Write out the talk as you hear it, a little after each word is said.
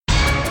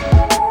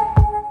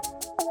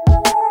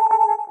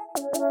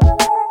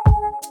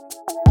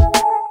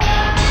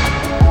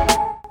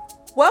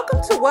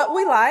to What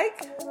We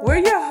Like. We're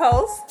your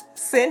hosts,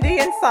 Cindy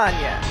and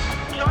Sonia.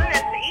 Join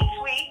us each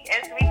week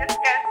as we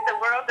discuss the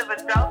world of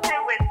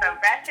adulthood with some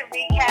ratchet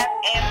recaps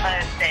and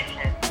fun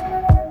sessions.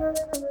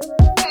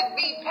 Could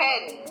be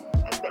petty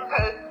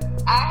because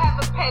I have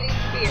a petty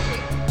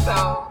spirit.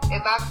 So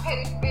if our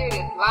petty spirit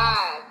is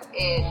live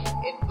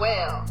and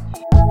well,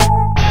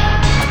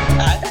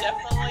 I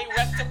definitely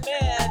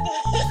recommend.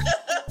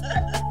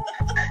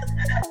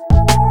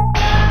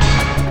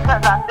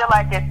 Because I feel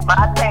like it's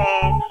my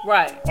page.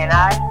 Right. And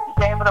I should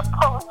be able to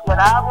post what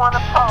I want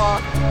to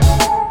post.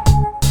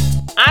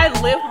 I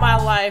live my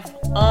life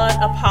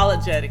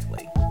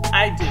unapologetically.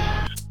 I do.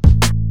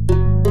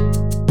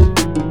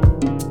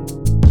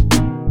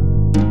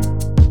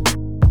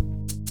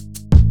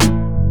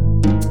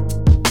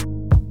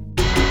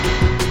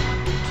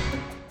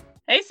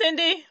 Hey,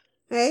 Cindy.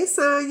 Hey,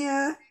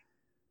 Sonia.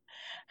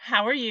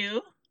 How are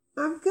you?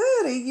 I'm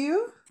good. Are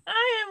you?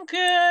 I am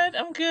good.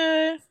 I'm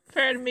good.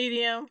 Fair to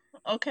medium.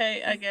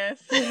 Okay, I guess.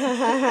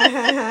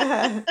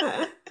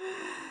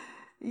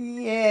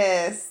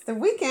 Yes. The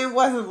weekend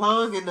wasn't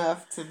long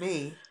enough to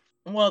me.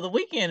 Well, the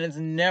weekend is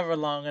never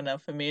long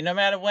enough for me. No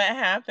matter what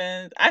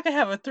happens, I could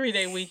have a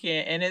 3-day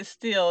weekend and it's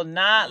still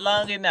not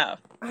long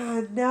enough.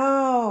 I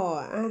know.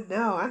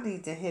 I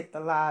need to hit the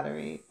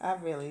lottery. I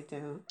really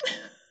do.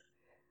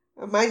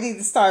 I might need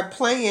to start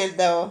playing,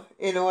 though,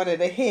 in order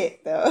to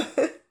hit, though.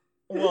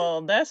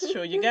 Well, that's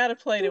true. You got to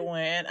play to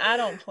win. I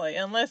don't play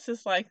unless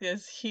it's like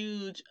this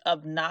huge,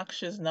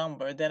 obnoxious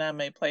number. Then I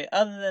may play.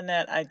 Other than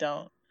that, I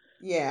don't.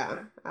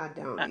 Yeah, I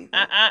don't either.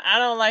 I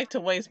don't like to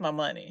waste my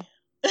money.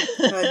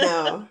 I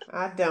know.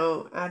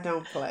 I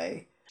don't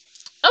play.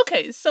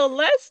 Okay, so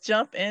let's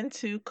jump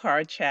into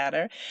card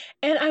chatter.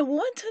 And I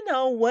want to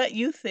know what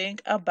you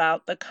think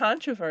about the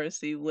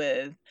controversy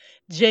with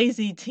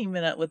Jay-Z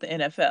teaming up with the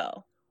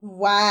NFL.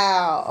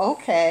 Wow.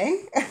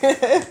 Okay.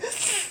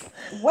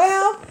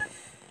 Well,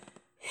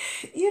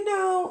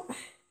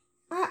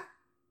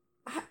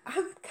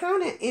 I'm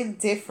kind of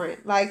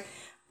indifferent. Like,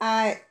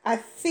 I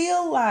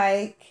feel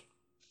like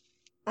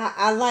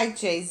I like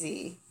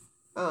Jay-Z.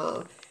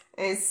 And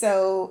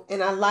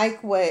I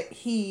like what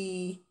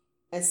he,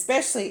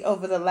 especially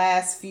over the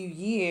last few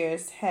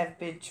years, have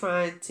been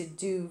trying to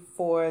do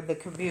for the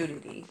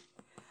community.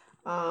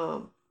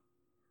 But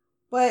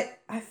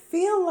I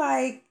feel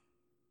like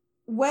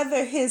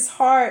whether his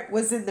heart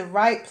was in the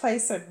right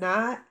place or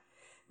not,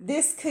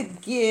 this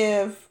could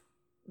give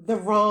the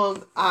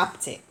wrong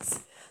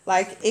optics.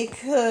 Like, it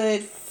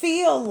could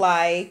feel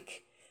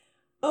like,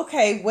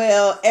 okay,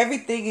 well,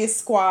 everything is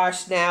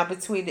squashed now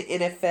between the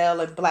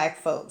NFL and black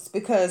folks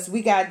because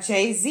we got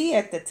Jay-Z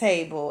at the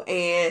table.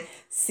 And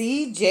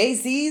see,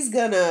 Jay-Z's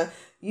gonna,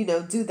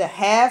 do the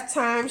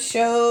halftime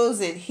shows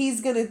and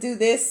he's gonna do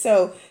this.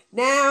 So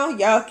now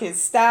y'all can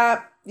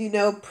stop,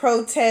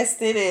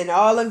 protesting, and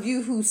all of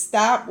you who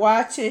stopped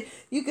watching,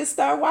 you can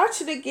start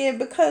watching again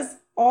because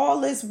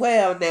all is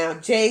well now.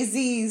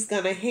 Jay-Z's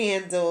gonna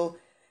handle,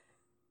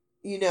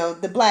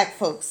 the black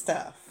folk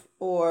stuff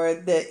or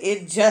the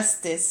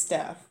injustice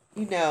stuff.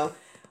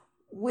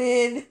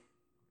 When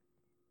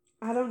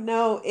I don't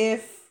know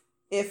if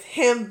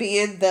him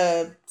being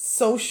the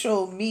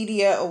social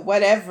media or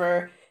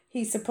whatever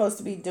he's supposed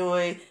to be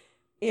doing,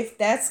 if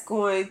that's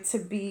going to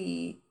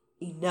be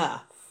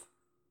enough.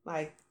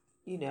 Like,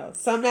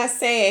 so I'm not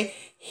saying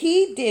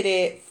he did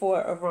it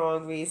for a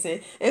wrong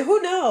reason. And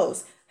who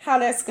knows how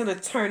that's going to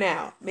turn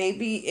out.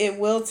 Maybe it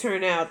will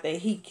turn out that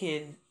he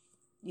can,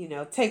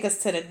 take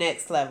us to the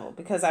next level.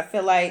 Because I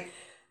feel like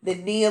the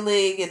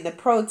kneeling and the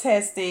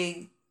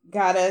protesting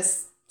got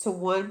us to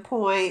one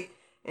point.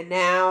 And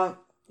now,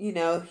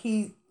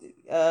 Colin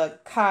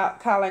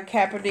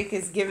Kaepernick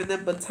is giving the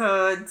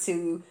baton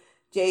to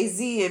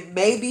Jay-Z. And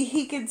maybe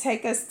he can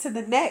take us to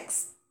the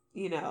next,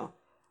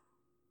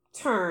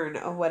 turn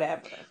or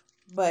whatever.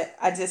 But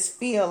I just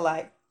feel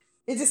like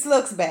it just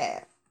looks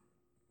bad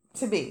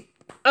to me.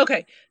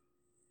 Okay.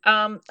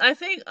 I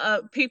think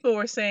people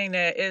were saying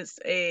that it's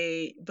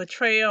a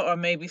betrayal or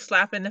maybe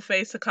slap in the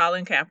face to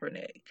Colin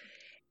Kaepernick.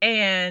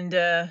 And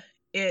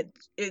it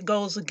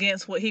goes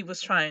against what he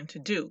was trying to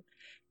do.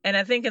 And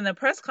I think in the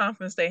press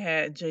conference they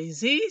had,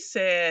 Jay-Z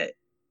said,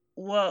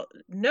 well,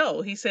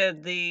 no, he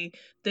said the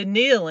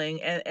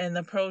kneeling and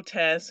the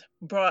protest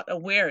brought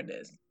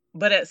awareness.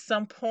 But at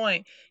some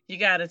point, you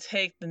got to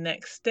take the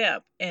next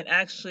step and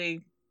actually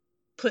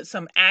put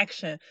some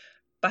action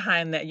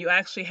behind that. You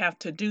actually have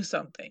to do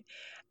something.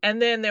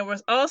 And then there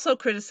was also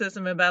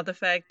criticism about the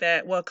fact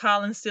that, well,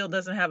 Colin still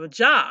doesn't have a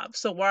job.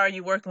 So why are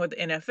you working with the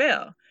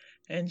NFL?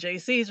 And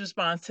JC's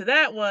response to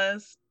that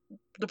was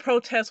the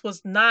protest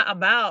was not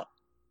about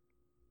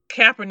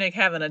Kaepernick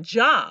having a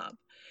job.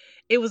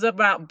 It was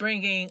about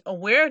bringing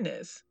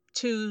awareness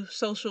to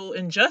social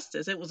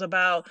injustice. It was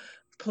about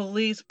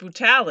police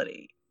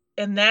brutality.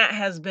 And that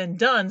has been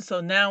done.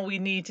 So now we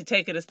need to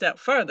take it a step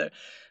further.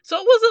 So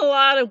it was a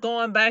lot of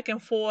going back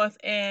and forth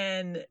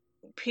and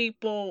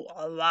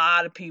a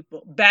lot of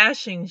people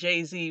bashing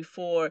Jay-Z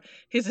for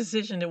his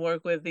decision to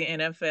work with the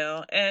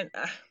NFL. And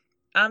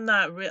I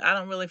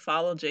don't really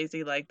follow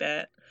Jay-Z like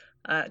that.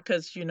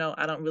 because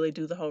I don't really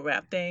do the whole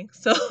rap thing,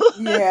 so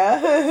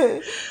Yeah.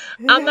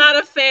 I'm not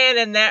a fan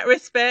in that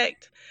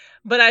respect.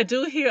 But I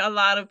do hear a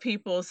lot of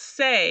people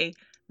say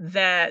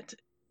that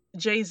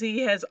Jay-Z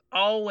has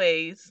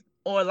always,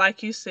 or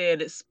like you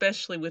said,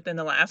 especially within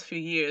the last few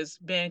years,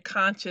 been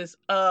conscious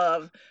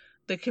of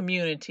the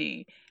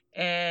community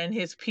and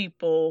his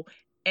people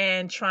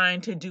and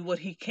trying to do what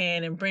he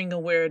can and bring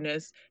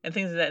awareness and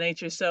things of that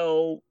nature.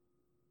 So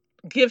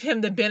give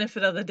him the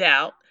benefit of the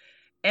doubt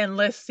and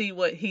let's see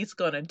what he's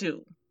going to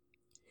do.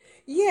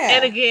 And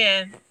Yeah.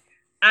 again,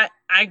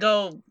 I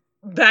go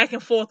back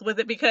and forth with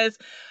it because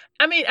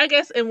I mean, I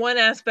guess in one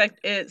aspect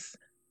it's,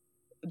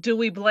 do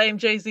we blame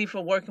Jay-Z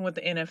for working with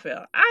the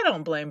NFL? I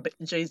don't blame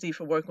Jay-Z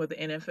for working with the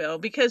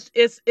NFL because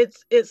it's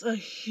a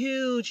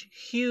huge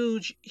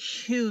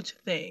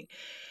thing.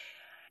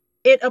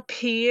 It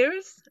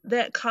appears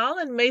that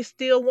Colin may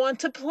still want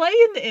to play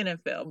in the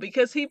NFL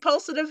because he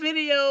posted a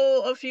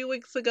video a few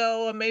weeks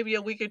ago or maybe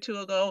a week or two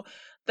ago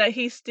that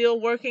he's still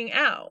working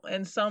out.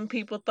 And some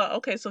people thought,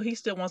 okay, so he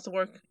still wants to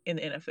work in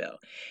the NFL.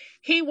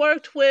 He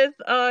worked with,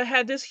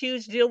 had this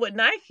huge deal with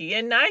Nike,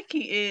 and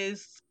Nike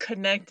is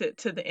connected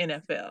to the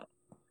NFL.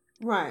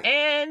 Right.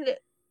 And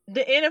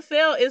the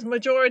NFL is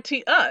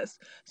majority us.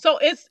 So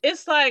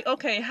it's like,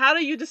 okay, how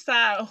do you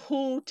decide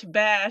who to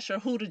bash or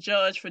who to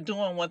judge for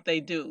doing what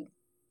they do?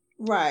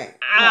 Right.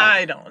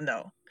 I don't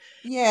know.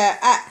 Yeah,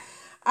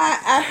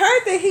 I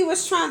heard that he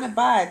was trying to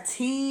buy a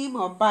team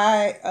or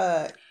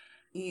buy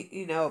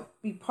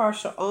be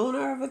partial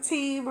owner of a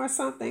team or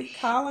something.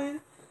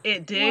 Colin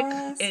It did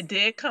was. it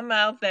did come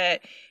out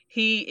that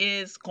he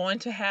is going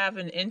to have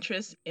an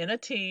interest in a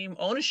team,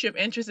 ownership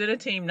interest in a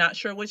team, not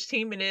sure which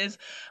team it is.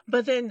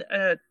 But then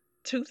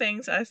two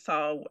things I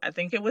saw, I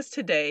think it was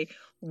today.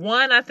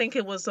 One, I think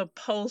it was a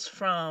post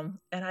from,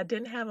 and I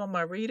didn't have on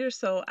my reader,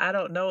 so I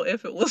don't know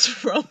if it was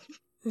from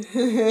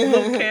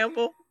Luke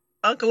Campbell.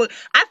 Uncle Luke.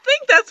 I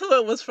think that's who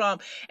it was from.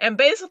 And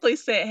basically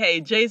said,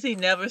 hey, Jay-Z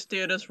never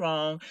steered us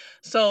wrong.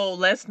 So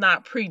let's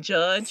not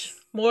prejudge,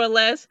 more or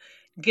less.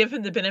 Give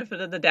him the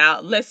benefit of the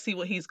doubt. Let's see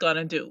what he's going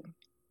to do.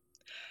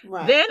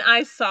 Right. Then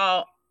I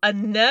saw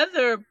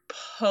another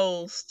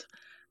post.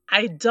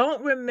 I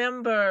don't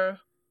remember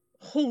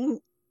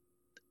who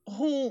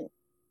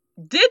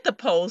did the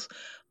post,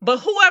 but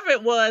whoever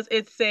it was,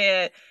 it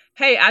said,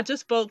 hey, I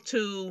just spoke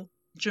to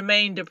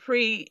Jermaine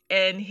Dupri,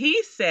 and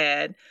he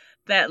said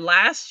that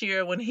last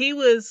year when he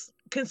was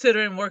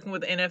considering working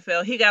with the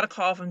NFL, he got a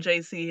call from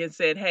Jay-Z and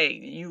said, hey,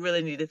 you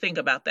really need to think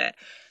about that.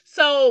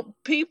 So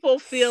people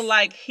feel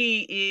like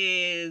he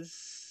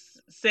is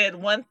said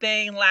one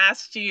thing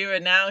last year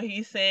and now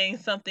he's saying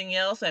something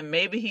else, and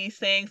maybe he's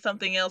saying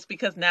something else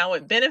because now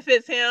it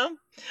benefits him.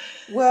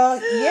 Well,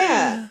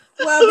 yeah.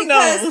 Well, Who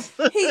because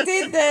knows?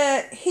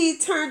 he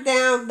turned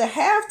down the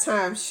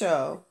halftime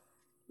show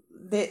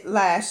that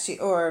last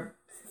year or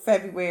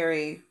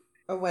February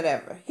or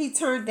whatever. He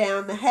turned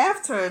down the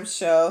halftime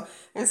show,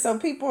 and so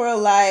people are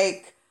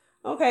like,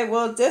 okay,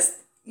 well, just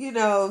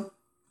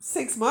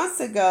 6 months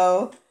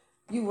ago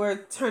you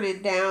were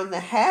turning down the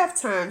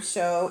halftime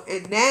show,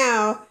 and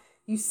now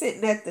you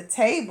sitting at the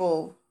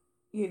table,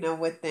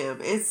 with them.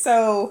 And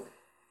so,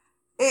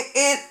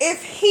 and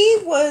if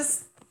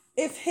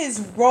his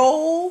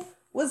role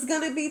was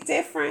going to be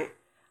different,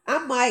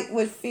 I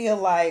would feel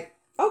like,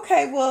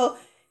 okay, well,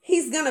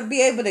 he's going to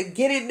be able to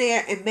get in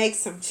there and make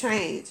some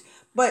change.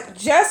 But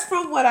just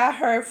from what I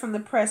heard from the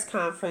press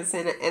conference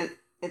and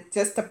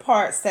just the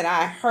parts that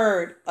I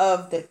heard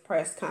of the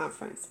press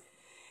conference,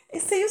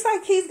 it seems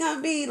like he's going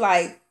to be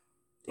like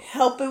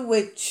helping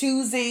with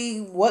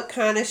choosing what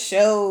kind of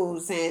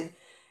shows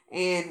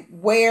and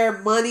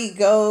where money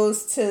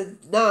goes to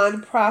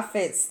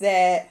nonprofits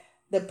that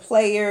the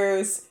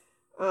players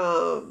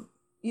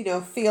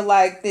feel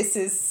like this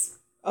is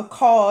a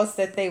cause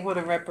that they want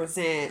to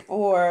represent,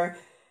 or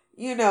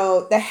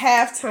the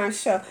halftime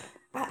show.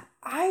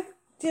 I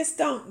just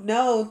don't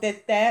know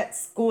that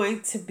that's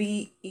going to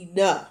be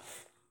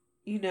enough.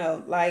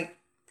 Like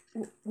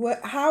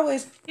how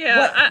is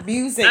what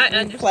music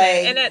I we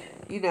play, and that,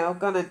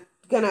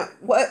 gonna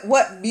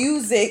what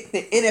music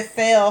the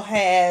NFL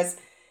has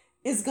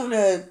is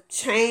gonna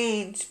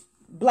change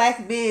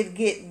black men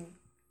getting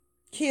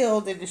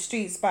killed in the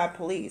streets by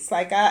police.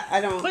 Like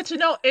I don't. but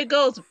it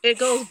goes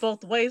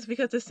both ways,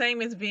 because the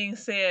same is being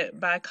said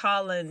by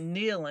Colin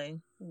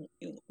kneeling.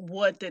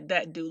 What did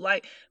that do?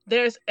 Like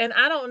and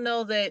I don't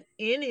know that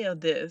any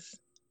of this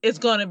is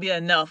going to be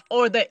enough,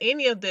 or that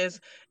any of this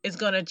is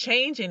going to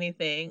change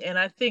anything. And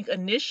I think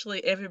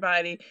initially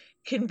everybody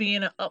can be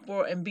in an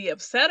uproar and be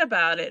upset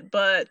about it,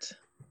 but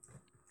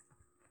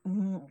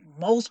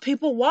most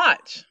people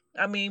watch.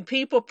 I mean,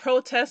 people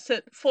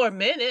protested for a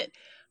minute,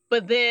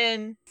 but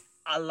then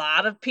a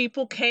lot of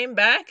people came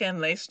back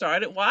and they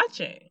started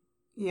watching.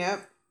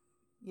 Yep.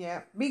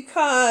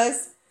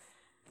 Because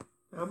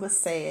I'm gonna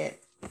say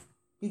it.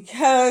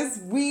 Because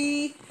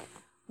we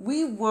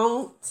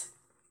won't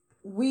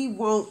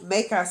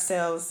make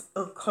ourselves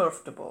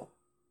uncomfortable.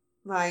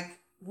 Like,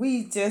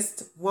 we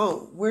just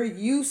won't. We're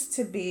used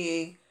to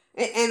being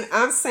And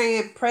I'm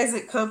saying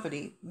present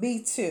company,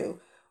 me too.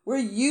 We're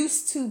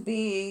used to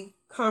being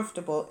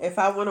comfortable. If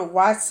I want to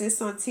watch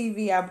this on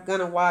TV, I'm going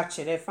to watch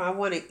it. If I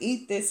want to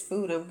eat this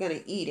food, I'm going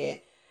to eat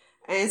it.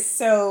 And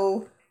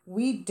so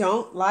we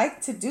don't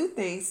like to do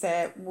things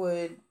that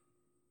would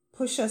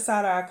push us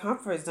out of our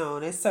comfort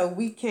zone. And so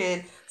we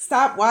can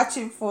stop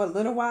watching for a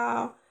little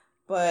while,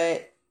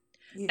 but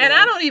And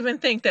I don't even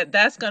think that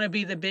that's going to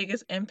be the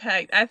biggest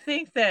impact. I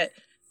think that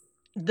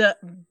the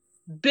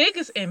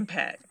biggest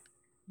impact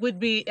would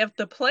be if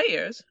the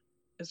players,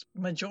 is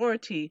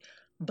majority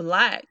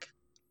black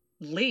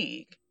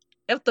league,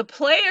 if the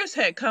players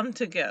had come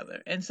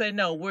together and say,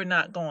 no, we're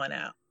not going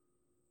out.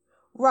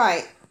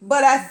 Right.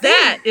 But I think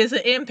that is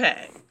an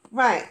impact.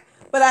 Right.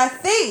 But I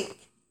think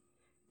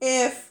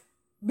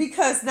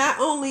because not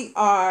only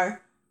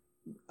are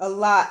a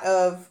lot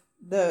of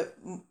the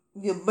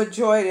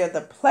majority of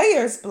the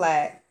players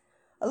black,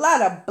 a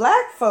lot of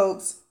black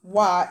folks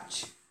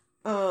watch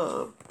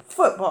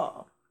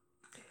football.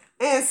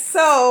 And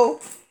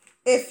so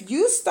if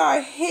you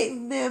start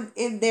hitting them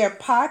in their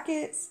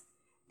pockets,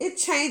 it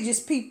changes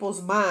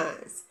people's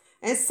minds.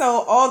 And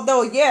so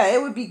although, yeah,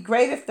 it would be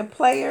great if the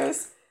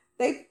players,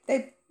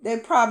 they're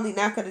probably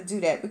not going to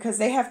do that because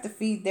they have to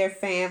feed their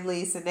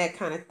families and that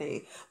kind of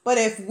thing. But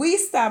if we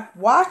stop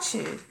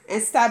watching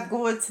and stop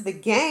going to the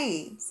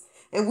games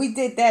and we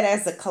did that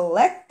as a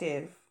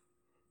collective,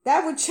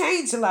 that would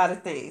change a lot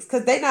of things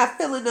because they're not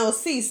filling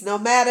those seats. No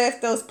matter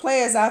if those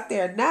players out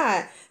there or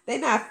not, they're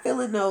not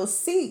filling those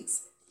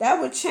seats. That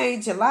would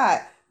change a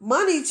lot.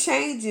 Money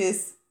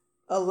changes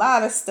a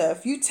lot of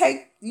stuff. You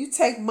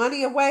take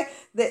money away.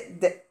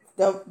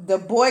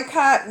 The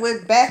boycott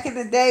went back in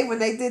the day when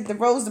they did the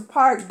Rosa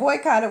Parks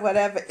boycott or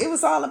whatever. It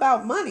was all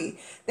about money.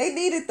 They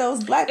needed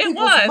those black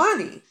people's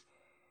money.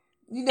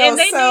 And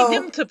they need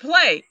them to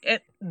play.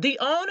 The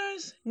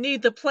owners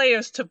need the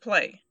players to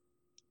play.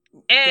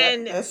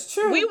 And that's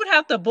true. We would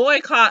have to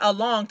boycott a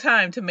long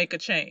time to make a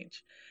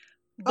change.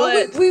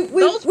 But we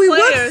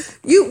players,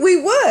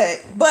 would.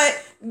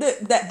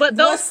 But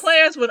those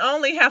players would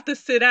only have to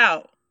sit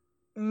out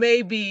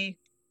maybe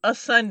a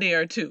Sunday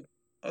or two,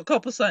 a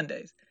couple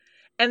Sundays.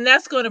 And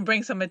that's going to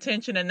bring some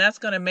attention, and that's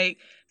going to make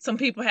some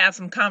people have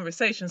some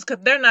conversations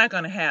because they're not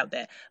going to have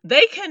that.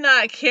 They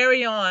cannot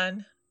carry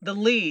on the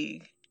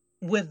league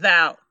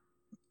without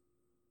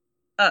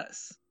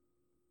us.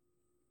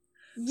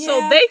 Yeah.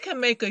 So they can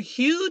make a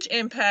huge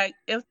impact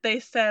if they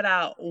set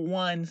out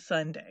one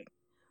Sunday.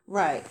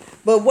 Right.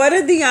 But what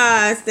are the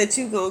odds that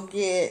you're going to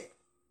get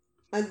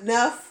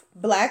enough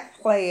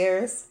black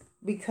players?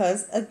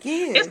 Because,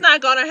 again, it's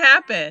not going to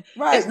happen.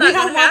 Right. It's not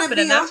going to happen,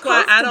 and that's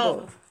why I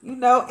don't.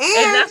 And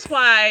that's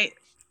why,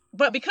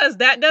 but because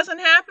that doesn't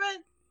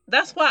happen,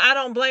 that's why I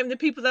don't blame the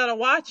people that are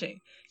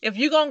watching. If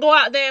you're going to go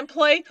out there and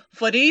play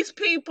for these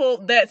people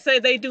that say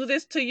they do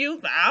this to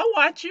you, I'll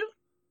watch you.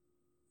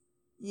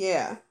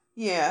 Yeah.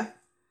 Yeah.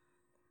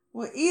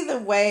 Well, either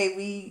way,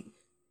 we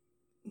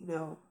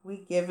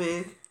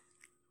giving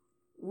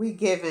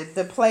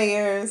the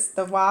players,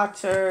 the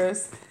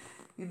watchers,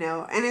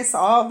 and it's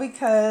all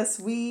because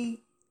we're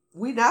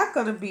not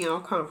going to be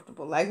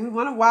uncomfortable. Like, we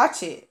want to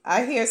watch it.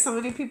 I hear so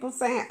many people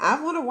saying,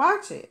 I want to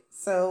watch it.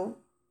 So,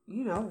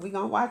 we're going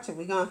to watch it.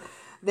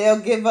 They'll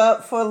give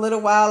up for a little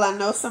while. I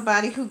know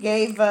somebody who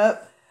gave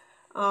up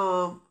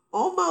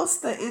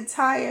almost the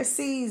entire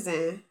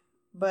season,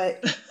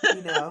 but,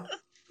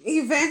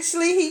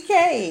 eventually he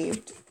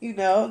caved,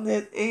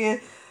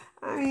 and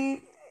I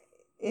mean,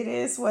 it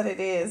is what it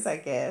is, I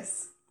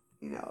guess,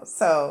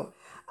 so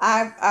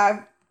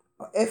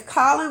if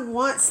Colin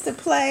wants to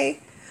play,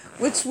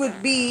 which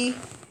would be,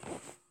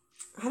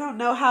 I don't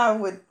know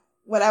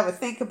what I would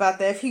think about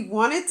that. If he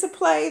wanted to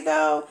play,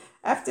 though,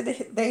 after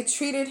they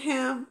treated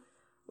him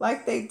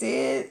like they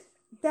did,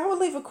 that would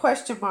leave a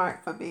question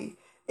mark for me.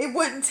 It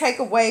wouldn't take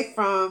away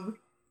from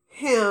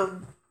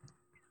him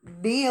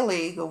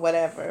kneeling or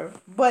whatever,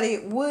 but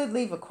it would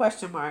leave a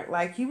question mark.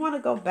 Like, you want to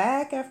go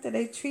back after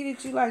they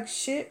treated you like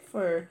shit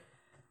for,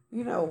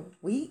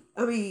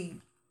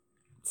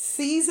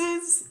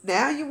 seasons?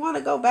 Now you want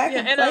to go back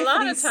and play a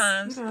lot of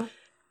times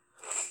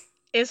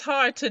it's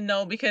hard to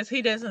know because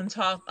he doesn't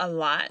talk a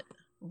lot,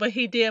 but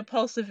he did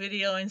post a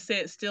video and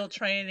said still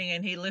training,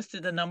 and he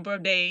listed the number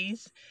of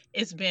days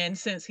it's been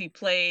since he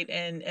played,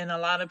 and a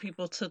lot of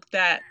people took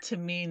that to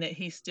mean that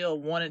he still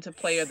wanted to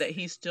play or that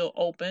he's still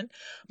open.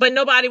 But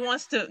nobody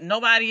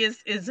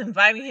is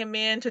inviting him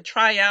in to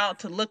try out,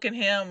 to look at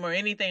him or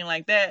anything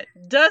like that.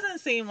 Doesn't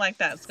seem like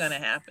that's going to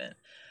happen.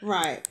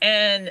 Right.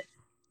 And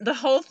the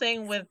whole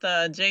thing with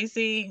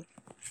Jay-Z,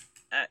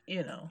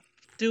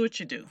 do what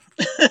you do.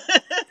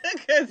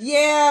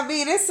 Yeah, I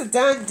mean, it's a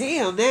done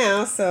deal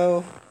now,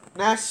 so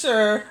not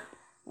sure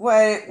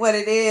what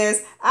it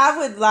is. I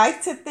would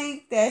like to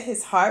think that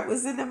his heart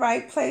was in the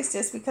right place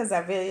just because I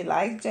really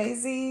like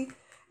Jay-Z.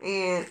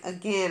 And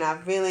again,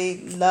 I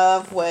really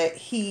love what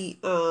he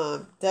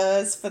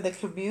does for the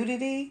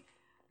community.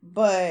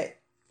 But,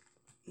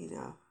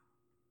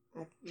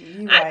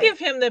 You I right. give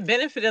him the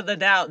benefit of the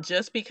doubt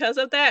just because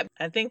of that.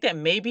 I think that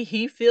maybe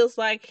he feels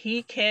like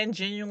he can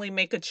genuinely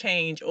make a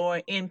change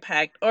or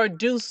impact or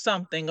do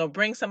something or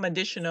bring some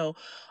additional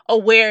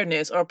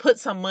awareness or put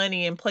some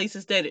money in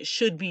places that it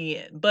should be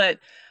in. But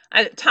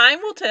time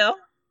will tell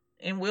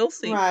and we'll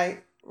see.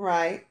 Right,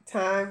 right.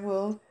 Time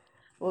will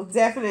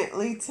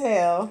definitely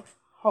tell.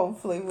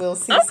 Hopefully we'll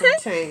see some Okay.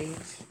 change.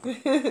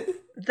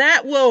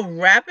 That will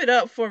wrap it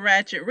up for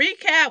Ratchet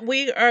Recap.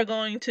 We are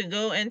going to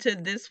go into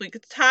this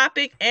week's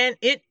topic, and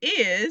it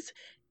is,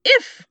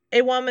 if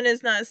a woman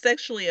is not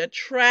sexually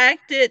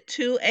attracted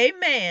to a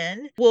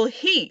man, will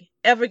he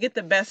ever get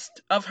the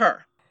best of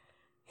her?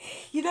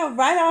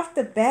 Right off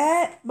the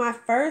bat, my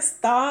first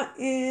thought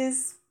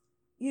is,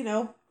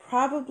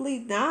 probably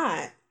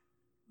not.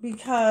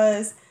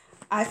 Because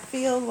I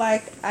feel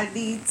like I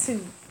need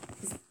to.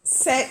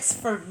 Sex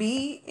for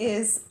me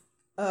is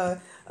a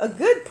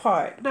good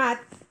part, not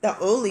the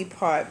only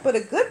part, but a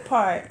good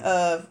part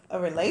of a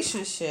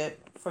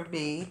relationship for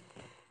me.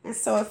 And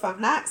so if I'm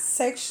not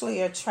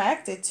sexually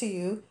attracted to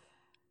you,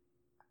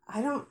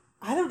 I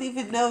don't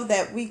even know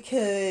that we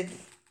could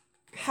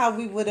how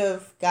we would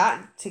have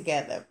gotten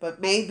together,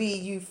 but maybe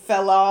you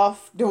fell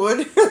off during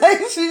the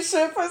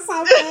relationship or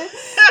something.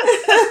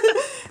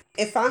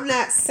 If I'm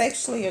not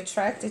sexually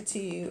attracted to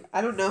you,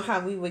 I don't know how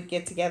we would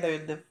get together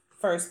in the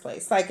first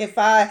place. Like if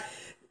I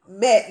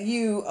met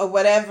you or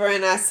whatever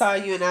and I saw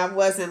you and I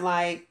wasn't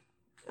like,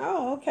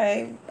 oh,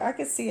 okay, I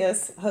could see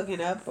us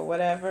hooking up or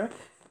whatever,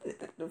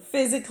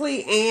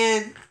 physically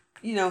and,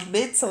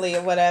 mentally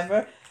or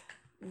whatever,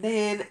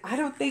 then I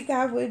don't think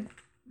I would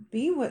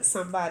be with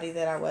somebody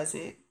that I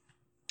wasn't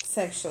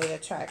sexually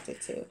attracted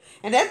to.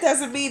 And that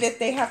doesn't mean that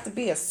they have to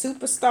be a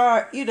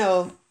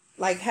superstar,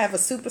 like have a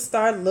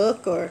superstar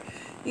look or,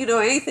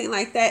 anything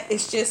like that.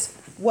 It's just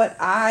what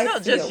I No,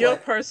 feel. just your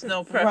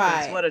personal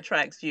preference, Right. what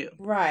attracts you.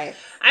 Right.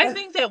 I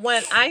think that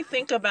when I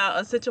think about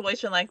a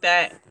situation like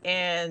that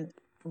and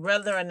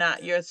whether or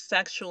not you're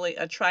sexually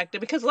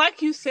attracted, because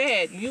like you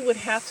said, you would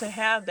have to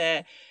have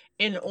that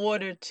in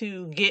order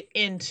to get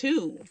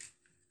into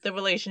the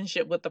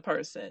relationship with the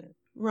person.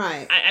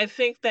 Right. I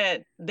think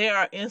that there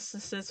are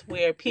instances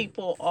where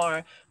people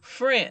are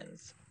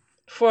friends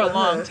for a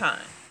long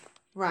time.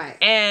 Right.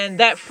 And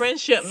that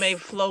friendship may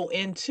flow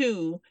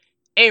into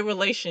a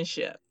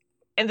relationship.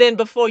 And then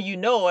before you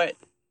know it,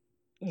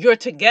 you're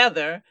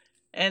together.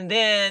 And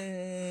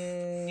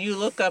then you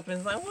look up and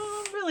it's like,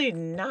 well, I'm really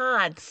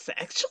not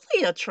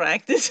sexually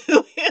attracted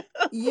to him.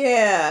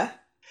 Yeah.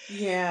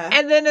 Yeah.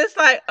 And then it's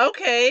like,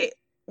 okay,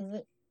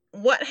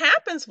 what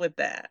happens with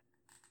that?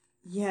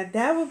 Yeah,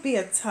 that would be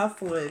a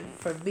tough one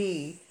for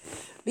me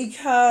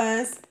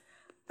because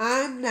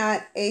I'm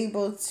not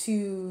able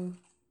to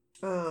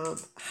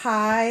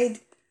hide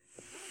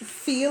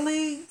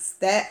feelings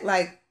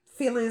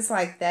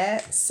like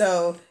that.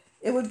 So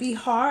it would be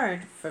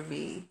hard for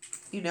me,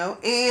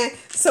 And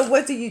so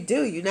what do?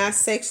 You're not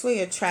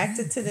sexually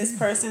attracted to this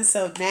person.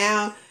 So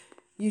now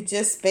you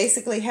just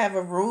basically have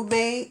a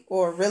roommate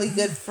or a really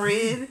good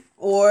friend,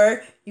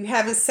 or you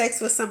having sex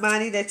with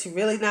somebody that you're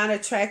really not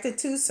attracted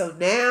to. So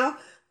now,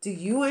 do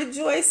you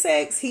enjoy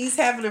sex? He's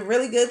having a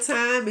really good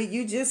time and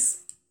you just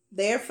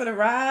there for the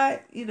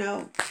ride,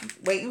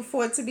 waiting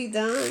for it to be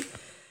done.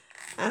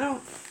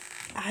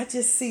 I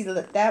just see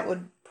that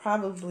would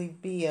probably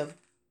be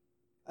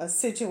a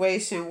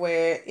situation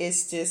where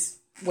it's just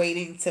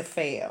waiting to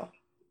fail.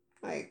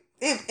 Like,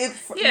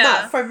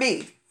 not for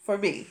me. For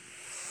me.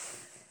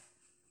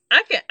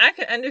 I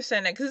can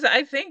understand that because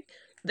I think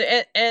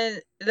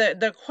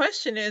the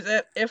question is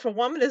if a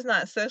woman is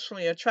not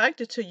sexually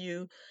attracted to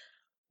you,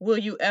 will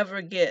you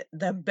ever get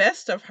the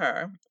best of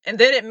her? And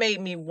then it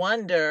made me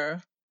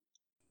wonder,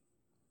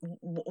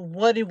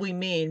 what do we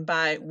mean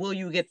by will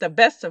you get the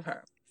best of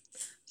her?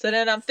 So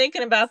then I'm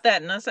thinking about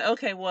that and I say,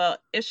 okay, well,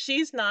 if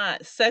she's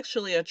not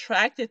sexually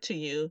attracted to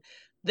you,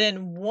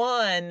 then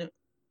well,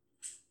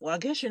 I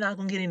guess you're not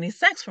going to get any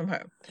sex from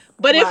her.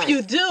 But if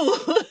you do,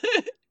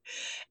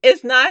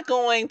 it's not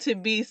going to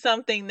be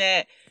something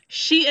that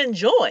she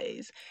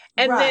enjoys.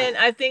 And then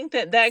I think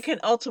that can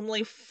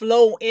ultimately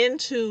flow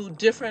into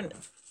different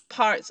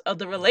parts of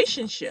the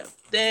relationship.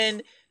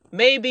 Then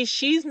maybe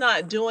she's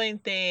not doing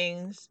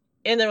things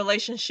in the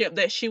relationship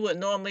that she would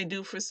normally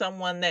do for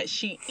someone that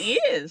she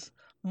is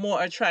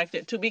more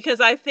attracted to.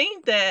 Because I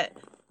think that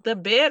the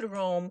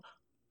bedroom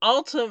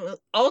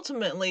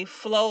ultimately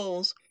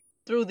flows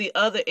through the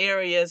other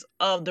areas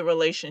of the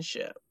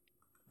relationship.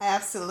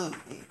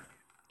 Absolutely.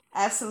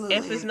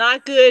 If it's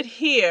not good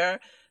here,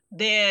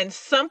 then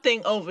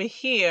something over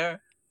here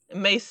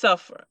may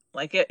suffer.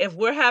 Like if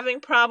we're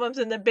having problems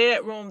in the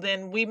bedroom,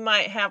 then we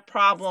might have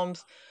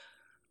problems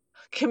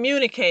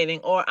communicating,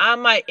 or I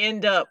might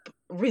end up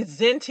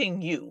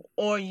resenting you,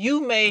 or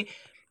you may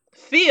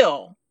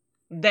feel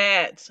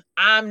that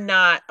I'm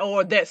not,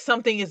 or that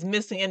something is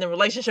missing in the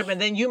relationship,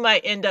 and then you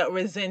might end up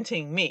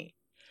resenting me.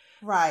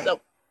 Right. So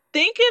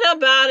thinking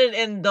about it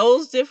in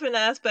those different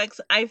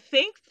aspects, I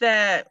think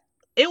that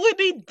it would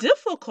be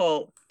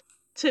difficult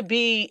to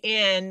be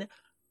in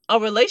a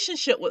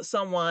relationship with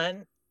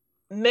someone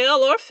male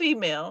or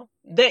female,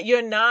 that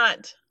you're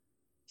not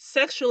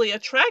sexually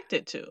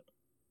attracted to.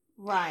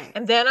 Right.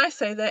 And then I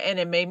say that, and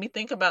it made me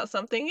think about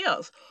something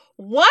else.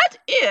 What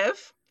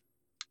if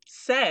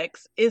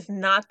sex is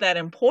not that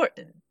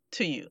important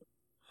to you?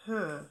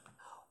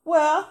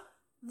 Well,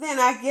 then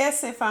I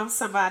guess if I'm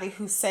somebody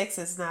whose sex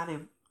is not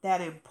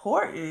that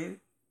important,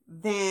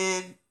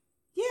 then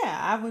yeah,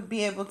 I would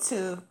be able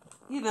to,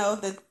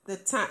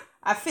 the time.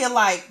 I feel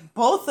like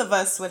both of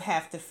us would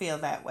have to feel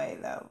that way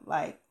though.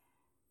 Like,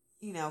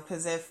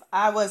 because if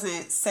I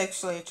wasn't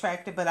sexually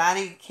attracted, but I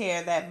didn't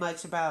care that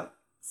much about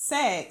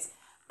sex,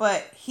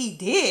 but he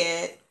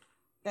did,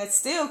 that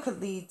still could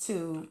lead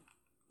to,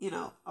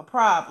 a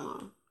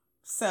problem.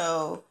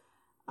 So,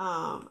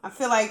 I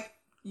feel like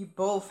you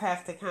both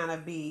have to kind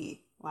of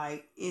be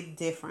like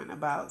indifferent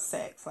about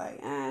sex. Like,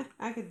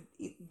 I could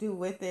do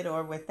with it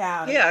or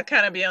without it. Yeah,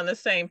 kind of be on the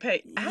same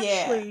page. Yeah.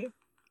 Actually,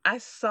 I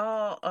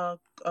saw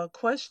a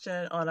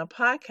question on a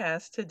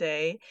podcast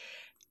today,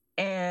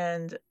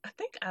 and I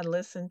think I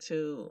listened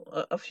to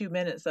a few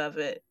minutes of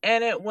it,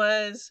 and it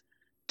was,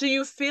 do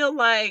you feel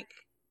like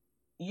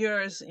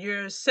your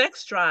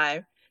sex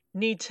drive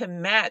need to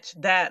match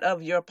that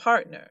of your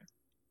partner?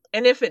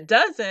 And if it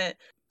doesn't,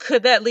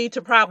 could that lead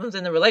to problems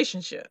in the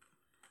relationship?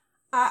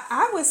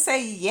 I would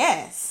say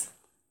yes.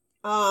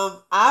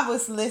 I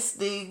was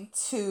listening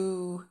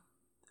to,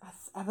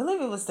 I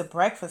believe it was the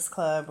Breakfast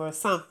Club or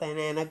something,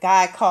 and a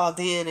guy called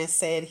in and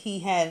said he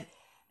had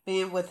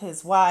been with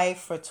his wife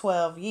for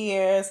 12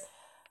 years,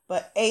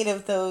 but 8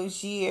 of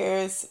those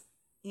years,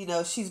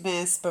 she's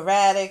been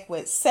sporadic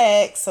with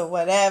sex or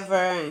whatever,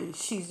 and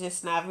she's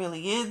just not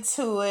really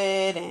into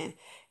it, and,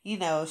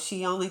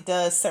 she only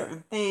does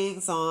certain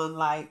things on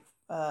like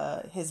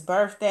his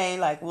birthday,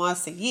 like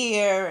once a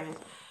year, and,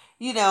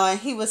 and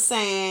he was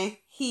saying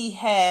he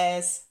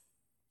has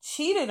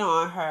cheated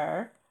on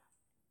her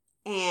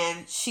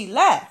and she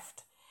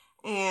left.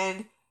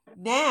 And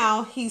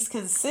now he's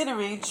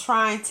considering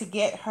trying to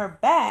get her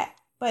back,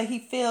 but he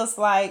feels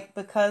like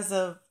because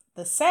of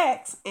the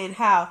sex and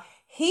how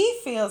he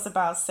feels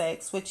about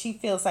sex, which he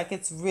feels like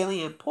it's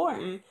really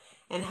important,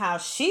 and how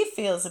she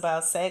feels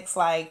about sex,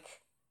 like,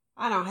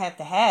 I don't have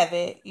to have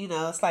it,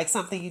 it's like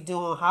something you do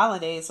on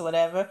holidays or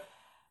whatever,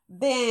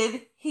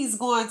 then he's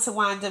going to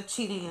wind up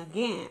cheating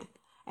again.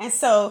 And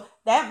so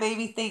that made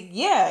me think,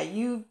 yeah,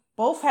 you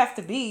both have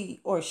to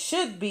be or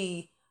should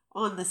be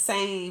on the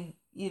same,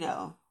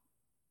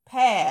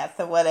 path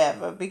or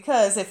whatever.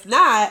 Because if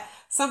not,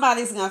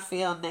 somebody's going to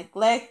feel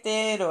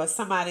neglected, or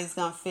somebody's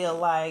going to feel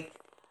like,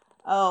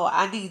 oh,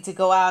 I need to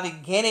go out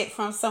and get it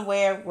from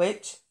somewhere,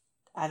 which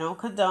I don't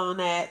condone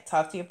that.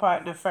 Talk to your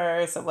partner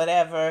first or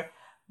whatever.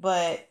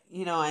 But,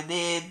 and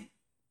then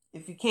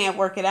if you can't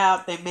work it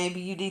out, then maybe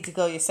you need to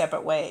go your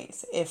separate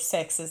ways if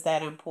sex is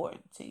that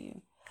important to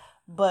you.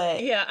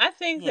 But yeah, I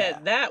think yeah.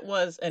 that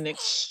was an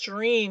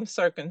extreme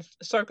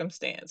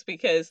circumstance,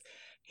 because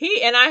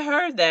I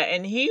heard that,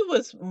 and he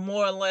was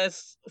more or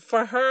less,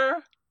 for her,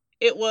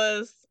 it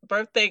was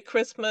birthday,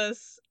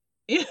 Christmas,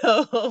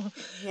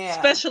 Yeah.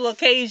 special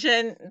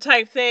occasion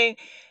type thing.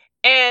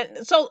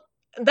 And so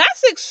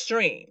that's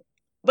extreme.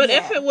 But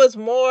if Yeah. it was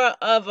more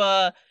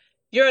of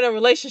you're in a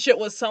relationship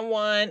with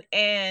someone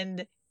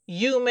and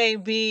you may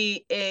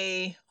be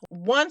a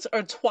once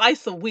or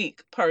twice a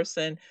week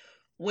person,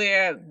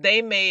 where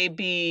they may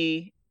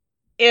be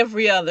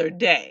every other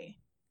day.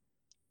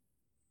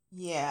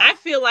 Yeah. I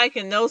feel like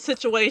in those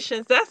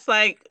situations, that's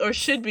like, or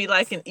should be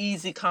like, an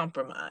easy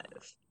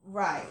compromise.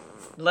 Right.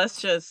 Let's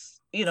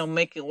just,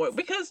 make it work.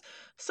 Because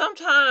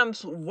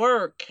sometimes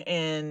work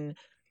and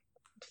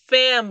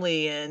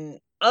family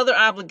and other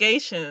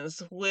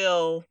obligations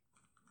will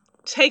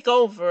take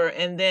over,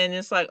 and then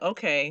it's like,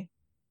 okay,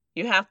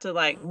 you have to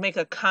like make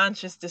a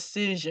conscious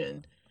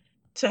decision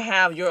to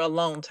have your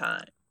alone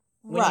time.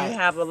 When Right. you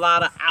have a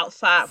lot of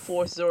outside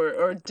forces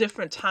or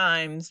different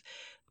times,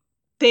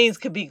 things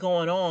could be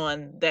going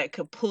on that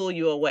could pull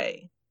you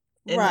away.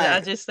 And I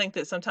Right. just think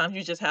that sometimes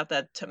you just have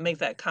to make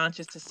that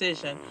conscious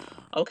decision.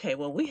 Okay,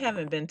 well, we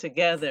haven't been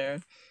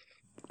together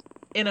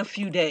in a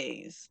few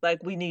days.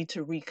 Like, we need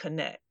to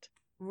reconnect.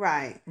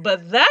 Right.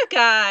 But that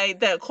guy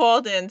that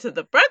called into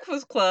the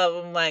Breakfast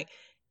Club, I'm like,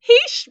 he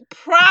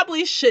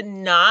probably should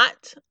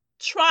not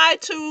try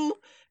to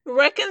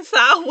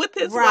reconcile with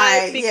his wife,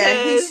 Right. because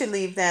Yeah, he should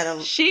leave that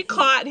alone. she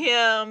caught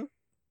him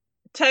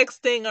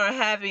texting or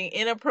having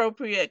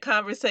inappropriate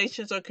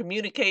conversations or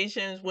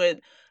communications with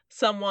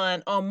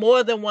someone on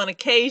more than one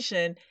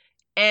occasion,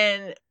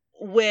 and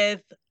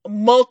with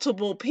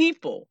multiple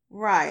people.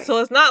 Right. So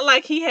it's not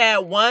like he had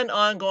one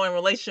ongoing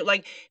relationship.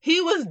 Like,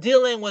 he was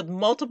dealing with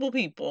multiple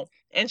people,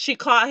 and she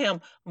caught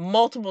him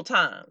multiple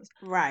times.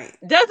 Right.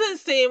 Doesn't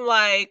seem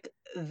like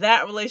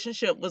that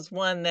relationship was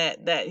one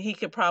that he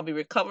could probably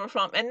recover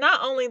from. And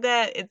not only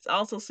that, it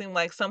also seemed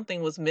like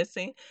something was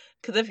missing.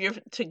 Because if you're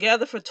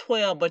together for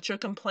 12, but you're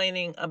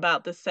complaining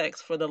about the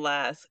sex for the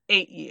last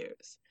 8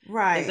 years,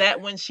 Right. is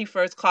that when she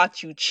first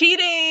caught you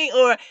cheating?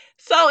 Or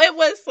so it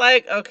was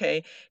like,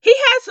 okay, he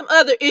had some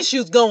other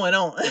issues going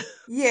on.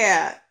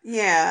 Yeah.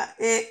 Yeah.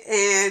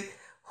 And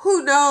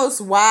who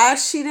knows why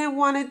she didn't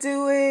want to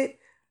do it.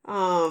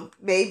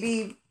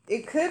 Maybe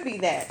it could be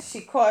that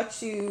she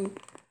caught you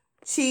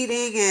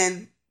cheating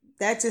and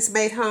that just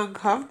made her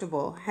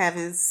uncomfortable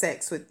having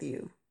sex with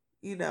you.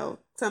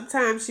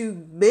 Sometimes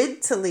you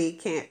mentally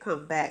can't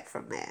come back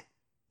from that.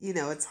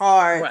 It's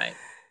hard Right.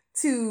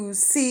 to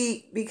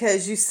see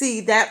because you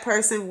see that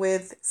person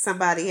with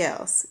somebody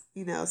else,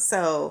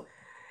 so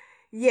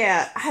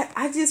yeah,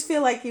 I just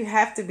feel like you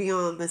have to be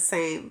on the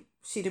same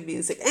sheet of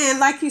music. And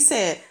like you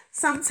said,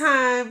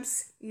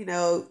 sometimes,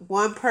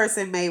 one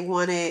person may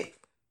want it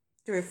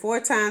 3 or 4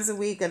 times a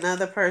week.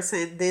 Another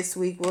person this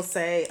week will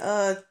say,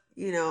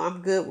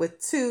 I'm good with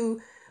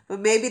 2, but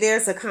maybe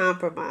there's a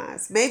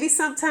compromise. Maybe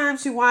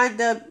sometimes you wind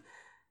up,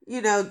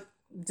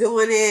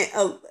 doing it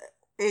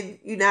and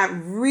you're not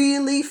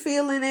really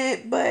feeling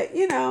it, but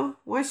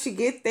once you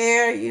get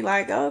there, you're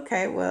like,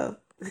 okay, well,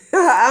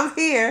 I'm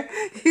here,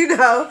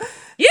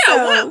 Yeah,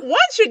 So,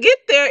 once you get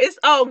there, it's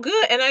all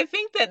good. And I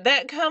think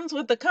that comes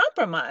with the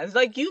compromise.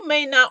 Like, you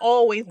may not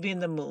always be in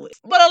the mood,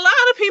 but a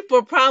lot of people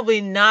are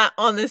probably not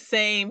on the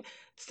same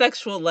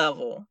sexual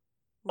level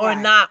or right,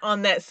 not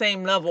on that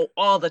same level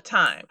all the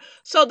time.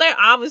 So there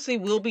obviously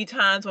will be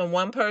times when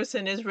one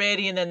person is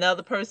ready and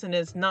another person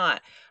is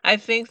not. I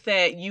think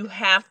that you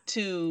have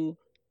to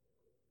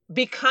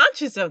be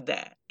conscious of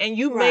that. And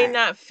you may right,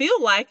 not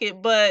feel like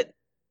it, but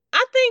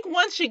I think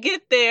once you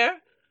get there,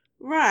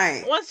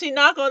 right, once you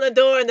knock on the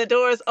door and the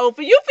door is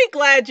open, you'll be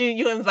glad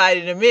you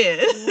invited him in.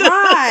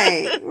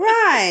 right,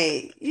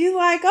 right. You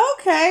like,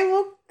 okay,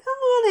 well, come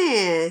on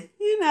in,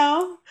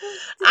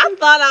 I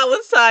thought I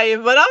was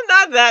tired, but I'm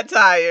not that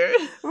tired.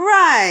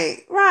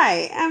 Right,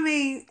 right. I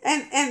mean,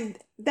 and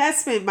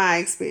that's been my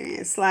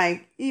experience.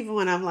 Like, even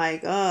when I'm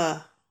like,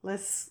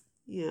 let's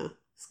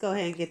go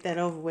ahead and get that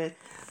over with.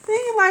 Then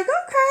you're like,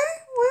 okay,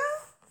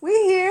 well, we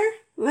here.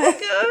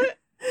 Good.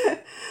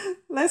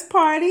 Let's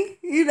party,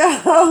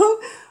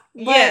 But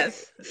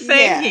Yes, same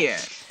yeah, here.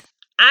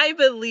 I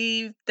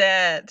believe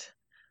that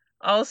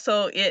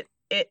also it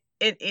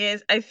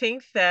is. I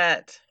think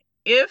that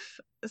if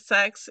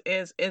sex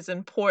is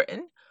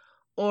important,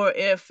 or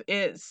if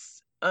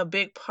it's a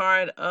big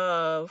part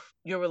of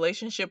your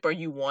relationship, or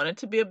you want it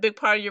to be a big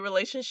part of your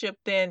relationship,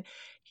 then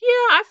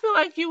yeah, I feel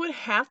like you would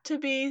have to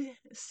be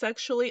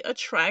sexually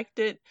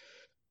attracted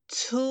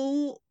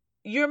to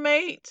your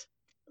mate.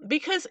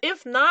 Because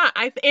if not,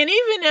 and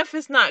even if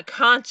it's not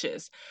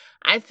conscious,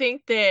 I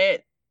think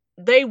that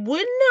they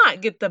would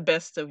not get the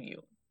best of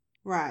you.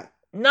 right,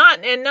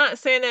 Not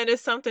saying that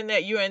it's something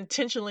that you're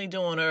intentionally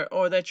doing,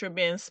 or that you're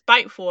being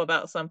spiteful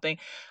about something.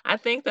 I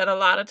think that a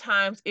lot of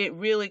times it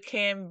really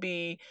can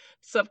be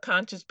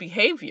subconscious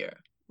behavior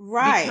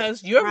right,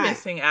 because you're right.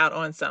 missing out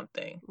on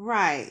something.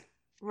 Right,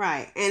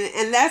 right.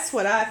 And that's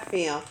what I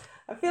feel.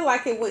 I feel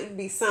like it wouldn't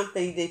be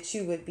something that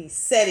you would be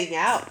setting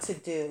out to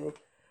do.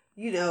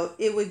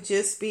 It would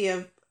just be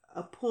a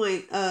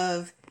point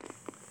of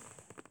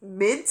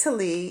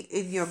mentally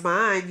in your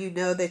mind,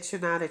 that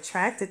you're not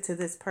attracted to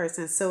this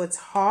person. So it's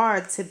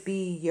hard to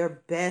be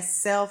your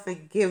best self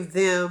and give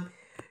them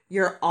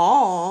your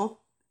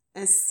all,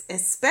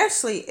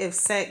 especially if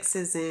sex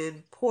is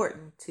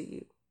important to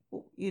you,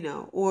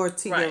 or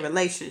to your Right.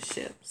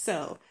 relationship.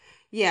 So,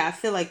 yeah, I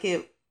feel like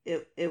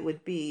it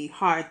would be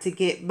hard to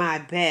get my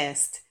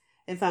best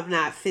if I'm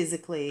not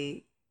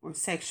physically or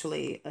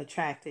sexually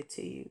attracted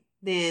to you.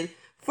 Then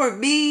for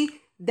me,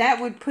 that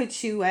would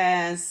put you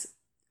as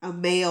a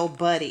male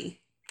buddy.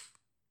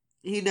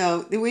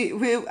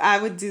 I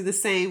would do the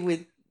same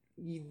with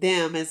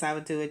them as I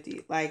would do with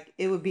you. Like,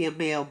 it would be a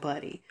male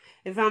buddy.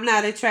 If I'm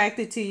not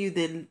attracted to you,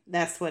 then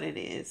that's what it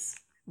is.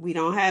 We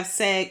don't have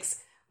sex.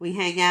 We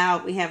hang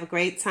out. We have a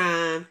great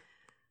time.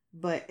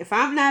 But if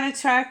I'm not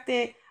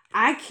attracted,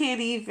 I can't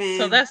So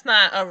even. that's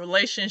not a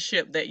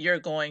relationship that you're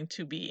going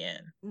to be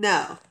in.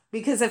 No,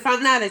 because if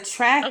I'm not Okay.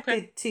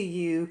 attracted to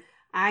you,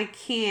 I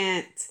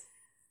can't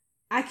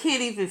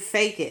even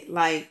fake it.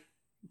 Like,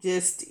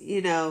 just,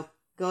 go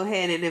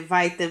ahead and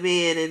invite them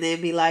in and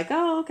then be like,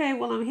 oh, okay,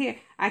 well, I'm here.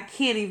 I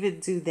can't even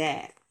do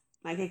that.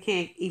 Like, I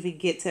can't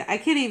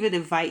even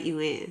invite you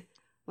in.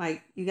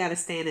 Like, you got to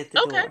stand at the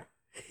Okay.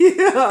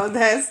 door.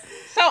 That's.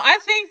 So I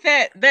think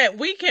that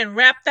we can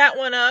wrap that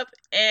one up,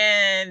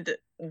 and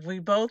we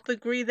both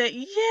agree that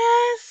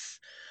yes,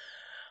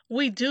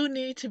 we do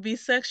need to be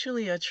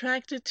sexually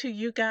attracted to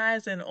you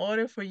guys in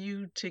order for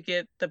you to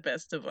get the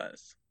best of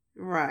us.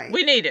 Right.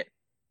 We need it.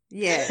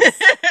 Yes.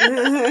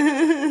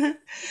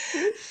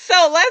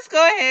 So let's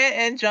go ahead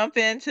and jump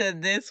into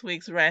this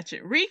week's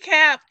Ratchet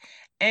recap,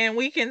 and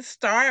we can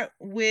start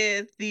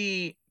with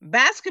the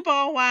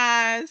Basketball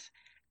Wives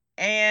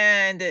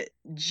and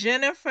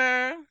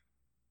Jennifer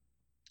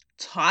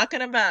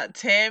talking about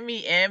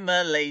Tammy and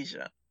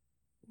Malaysia.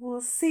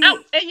 We'll see.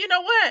 Oh, and you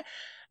know what?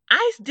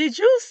 Did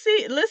you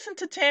listen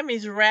to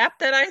Tammy's rap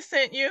that I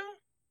sent you?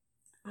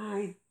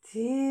 I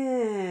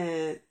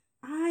did.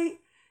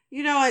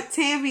 You know what,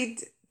 Tam,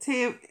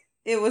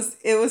 it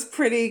was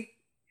pretty.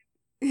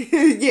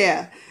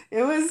 Yeah,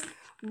 it was.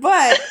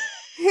 But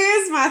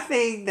here's my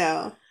thing,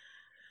 though.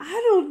 I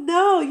don't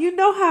know. You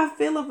know how I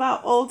feel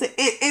about older,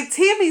 and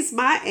Tammy's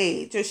my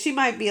age, or she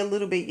might be a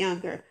little bit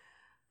younger.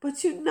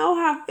 But you know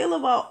how I feel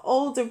about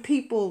older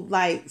people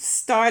like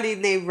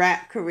starting their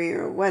rap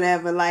career or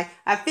whatever. Like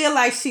I feel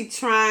like she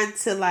trying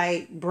to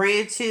like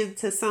branch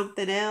into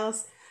something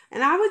else.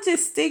 And I would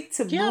just stick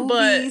to Yeah,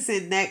 but movies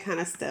and that kind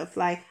of stuff.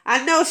 Like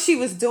I know she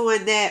was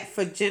doing that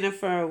for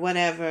Jennifer or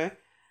whatever.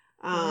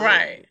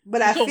 right.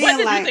 But I So what feel did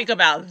you like think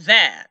about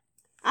that?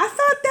 I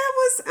thought that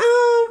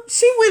was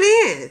she went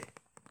in.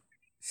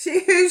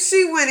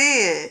 She went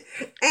in.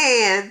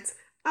 And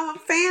I'm a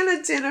fan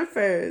of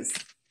Jennifer's.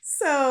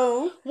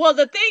 So Well,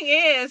 the thing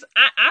is,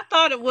 I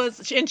thought it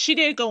was, and she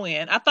did go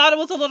in. I thought it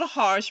was a little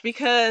harsh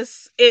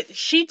because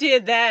she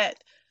did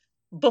that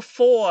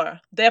before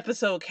the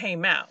episode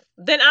came out.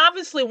 Then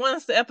obviously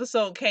once the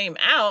episode came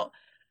out,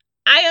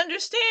 I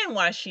understand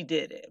why she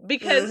did it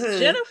because uh-huh.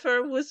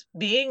 Jennifer was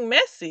being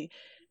messy.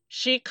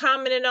 She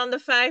commented on the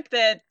fact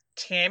that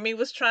Tammy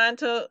was trying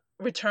to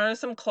return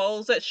some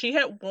clothes that she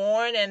had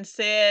worn and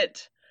said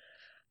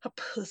her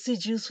pussy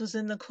juice was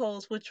in the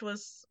clothes, which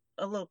was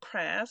a little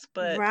crass,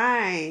 but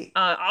Right.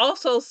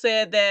 also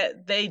said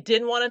that they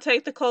didn't want to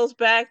take the clothes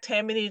back.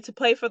 Tammy needed to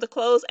pay for the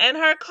clothes, and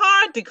her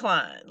card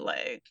declined.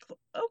 Like,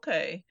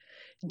 okay.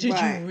 Did you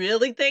Right.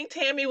 really think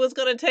Tammy was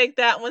going to take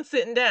that one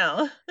sitting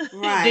down? Did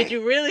Right.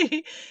 you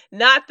really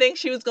not think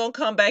she was going to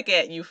come back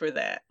at you for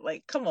that?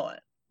 Like, come on.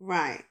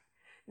 Right.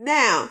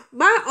 Now,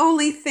 my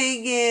only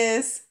thing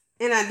is,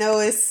 and I know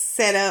it's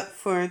set up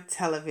for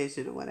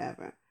television or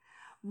whatever,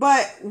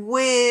 but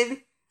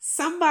when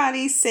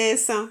somebody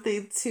says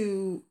something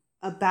to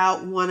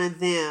about one of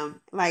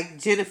them, like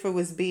Jennifer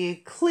was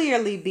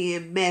clearly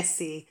being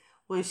messy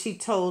when she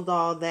told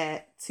all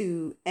that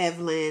to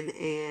Evelyn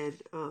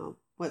and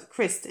what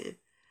Kristen.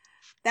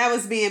 That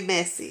was being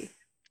messy.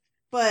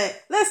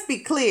 But let's be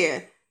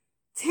clear,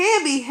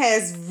 Tammy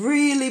has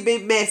really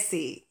been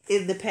messy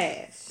in the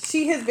past.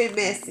 She has been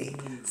messy.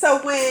 So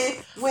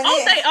when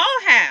Oh, they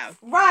all have.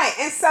 right,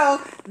 and so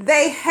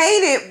they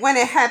hate it when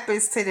it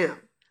happens to them.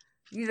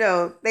 You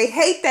know, they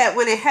hate that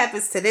when it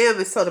happens to them,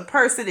 and so the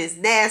person is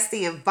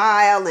nasty and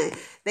vile, and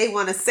they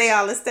want to say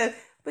all this stuff.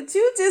 But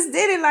you just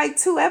did it like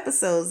 2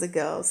 episodes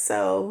ago,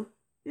 so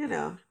you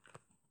know.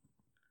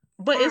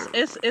 But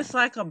it's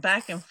like a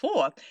back and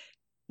forth.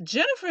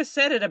 Jennifer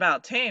said it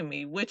about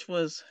Tammy, which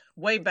was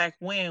way back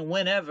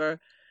whenever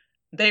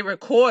they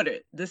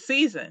recorded the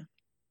season.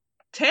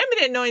 Tammy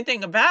didn't know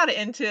anything about it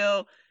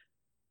until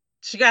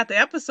she got the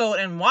episode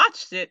and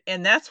watched it,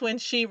 and that's when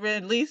she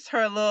released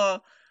her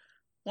little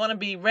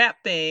wannabe rap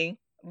thing.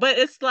 But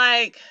it's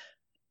like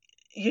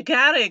you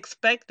gotta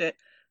expect it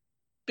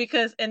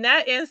because in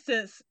that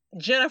instance,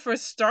 Jennifer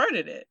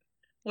started it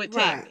with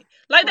Right, Tammy.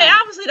 Like they right,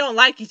 obviously don't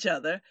like each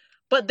other,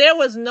 but there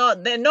was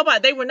nobody.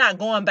 They were not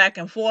going back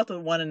and forth with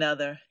one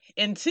another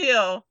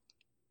until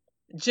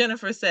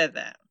Jennifer said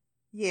that.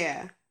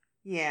 yeah,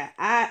 yeah.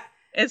 I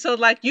And so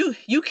like you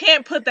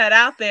can't put that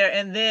out there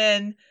and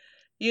then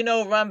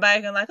run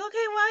back and like,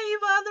 okay, why are you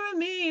bothering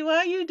me? Why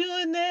are you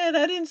doing that?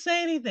 I didn't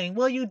say anything.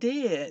 Well, you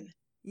did.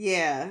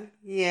 yeah,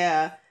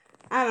 yeah.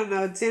 I don't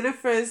know.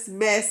 Jennifer's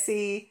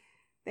messy.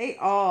 They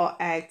all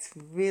act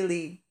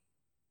really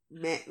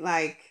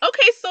like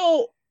Okay,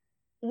 so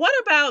what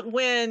about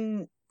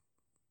when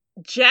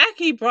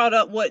Jackie brought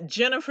up what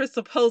Jennifer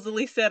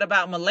supposedly said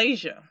about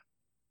Malaysia?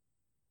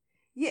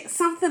 yeah,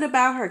 something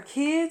about her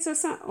kids or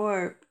something,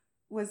 or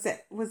was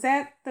that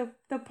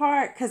the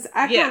part? Because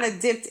I kind Yeah. of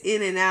dipped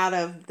in and out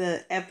of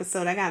the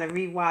episode. I gotta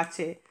rewatch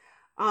it.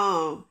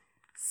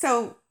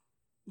 So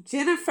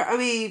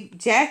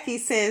Jackie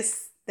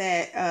says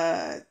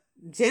that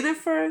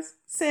Jennifer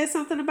said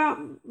something about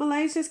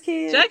Malaysia's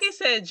kids. Jackie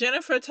said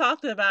Jennifer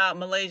talked about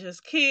Malaysia's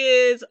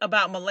kids,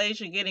 about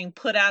Malaysia getting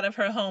put out of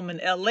her home in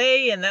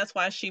LA, and that's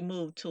why she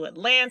moved to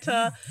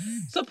Atlanta.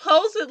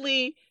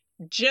 Supposedly,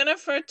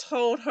 Jennifer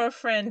told her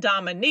friend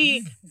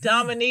Dominique.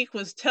 Dominique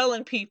was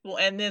telling people,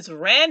 and this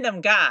random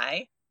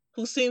guy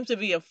who seems to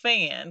be a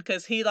fan,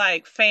 because he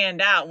like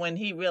fanned out when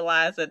he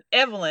realized that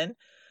Evelyn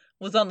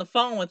was on the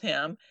phone with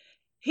him.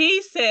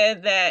 He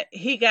said that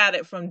he got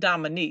it from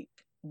Dominique,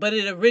 but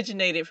it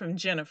originated from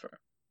Jennifer.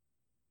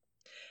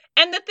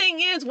 And the thing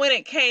is, when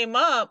it came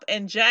up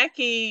and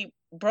Jackie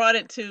brought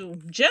it to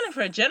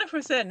Jennifer,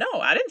 Jennifer said, no,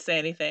 I didn't say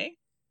anything.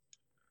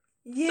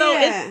 So it's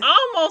Yeah,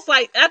 almost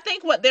like, I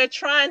think what they're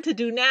trying to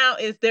do now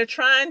is they're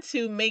trying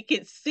to make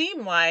it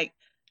seem like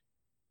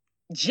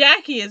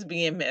Jackie is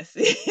being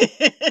messy.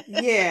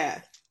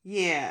 yeah,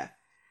 yeah.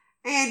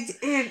 So And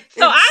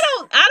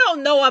I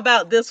don't know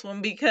about this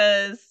one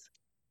because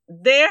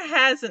there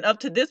hasn't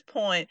up to this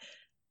point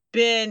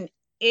been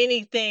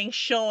anything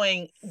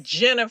showing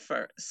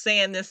Jennifer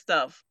saying this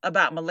stuff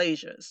about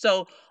Malaysia.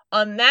 So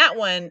on that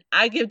one,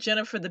 I give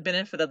Jennifer the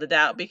benefit of the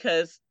doubt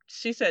because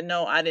she said,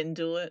 no, I didn't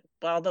do it.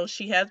 Although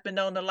she has been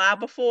known to lie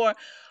before.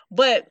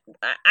 But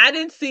I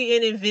didn't see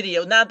any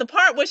video. Now, the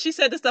part where she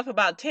said the stuff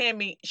about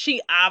Tammy, she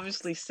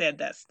obviously said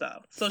that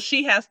stuff. So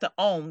she has to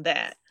own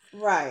that.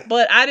 right.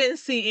 But I didn't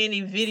see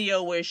any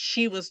video where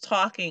she was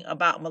talking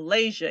about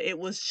Malaysia. It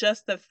was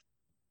just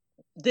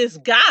this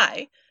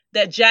guy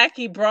that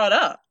Jackie brought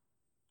up.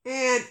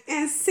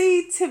 And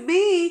see, to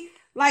me,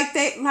 like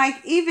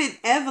even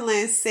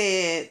Evelyn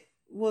said,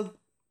 well,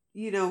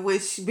 when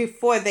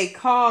before they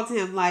called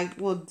him, like,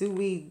 well, do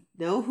we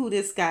know who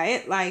this guy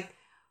is? Like,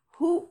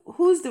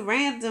 who's the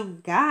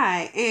random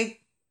guy?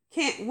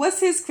 And what's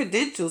his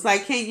credentials?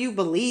 Like, can you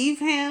believe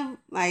him?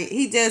 Like,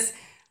 he just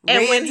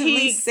And when randomly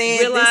he said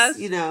realized,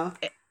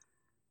 this,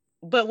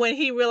 But when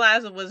he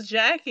realized it was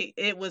Jackie,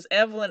 it was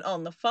Evelyn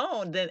on the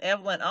phone. Then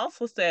Evelyn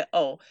also said,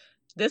 "Oh,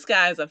 this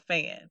guy's a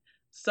fan."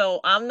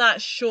 So I'm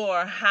not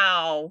sure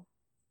how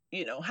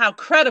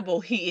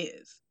credible he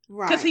is,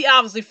 because right, he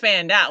obviously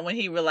fanned out when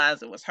he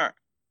realized it was her.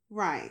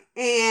 right,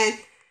 and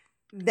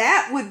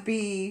that would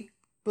be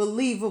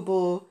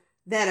believable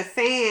that a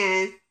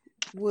fan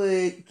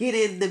would get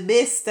in the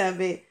midst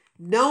of it,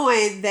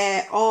 knowing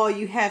that all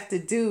you have to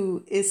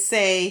do is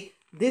say,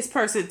 this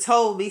person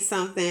told me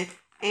something,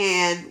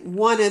 and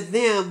one of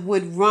them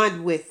would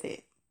run with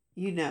it,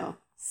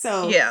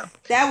 So Yeah.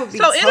 that would be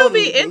So it'll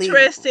totally be believable.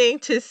 interesting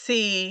to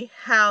see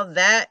how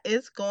that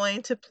is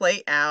going to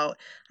play out.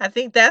 I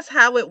think that's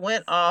how it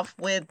went off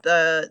with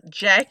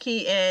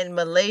Jackie and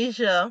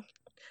Malaysia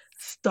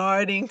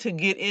starting to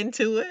get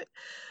into it.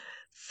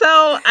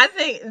 So I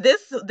think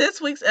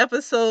this week's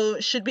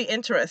episode should be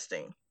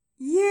interesting.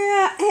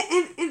 Yeah,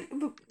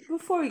 and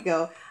before we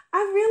go, I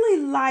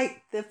really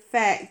like the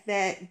fact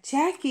that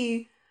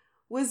Jackie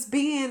was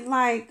being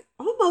like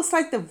almost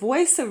like the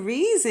voice of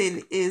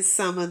reason in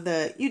some of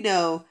the,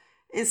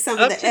 in some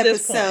of Up the to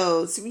this point.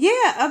 episodes.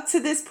 Yeah, up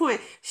to this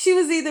point. She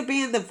was either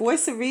being the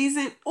voice of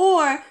reason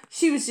or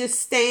she was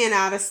just staying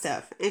out of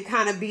stuff and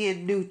kind of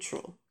being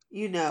neutral,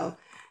 She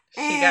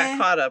got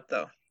caught up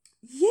though.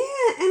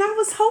 Yeah, and I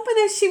was hoping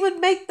that she would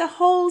make the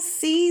whole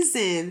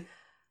season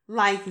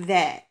like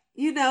that,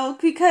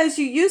 because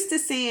you used to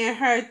seeing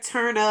her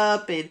turn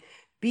up and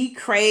be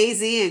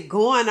crazy and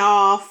going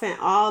off and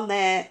all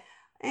that.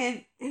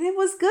 And it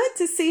was good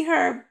to see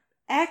her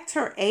act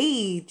her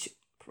age,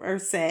 per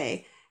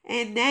se.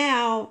 And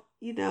now,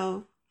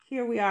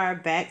 here we are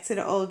back to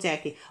the old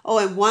Jackie. Oh,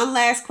 and one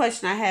last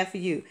question I have for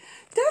you.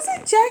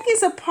 Doesn't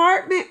Jackie's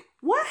apartment,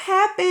 what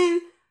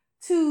happened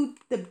to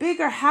the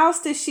bigger house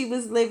that she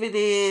was living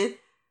in?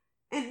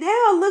 And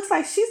now it looks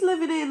like she's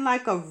living in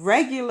like a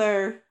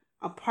regular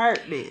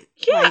apartment.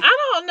 Yeah, I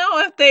don't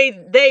know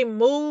if they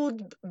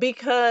moved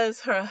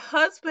because her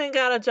husband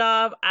got a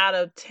job out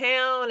of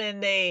town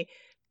and they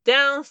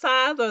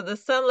downsized, or the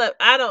son left.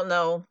 I don't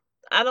know.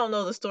 I don't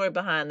know the story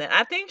behind that.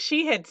 I think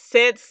she had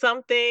said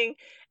something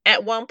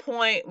at one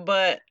point,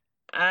 but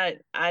I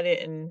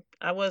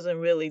wasn't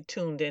really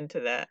tuned into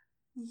that.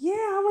 Yeah,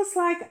 I was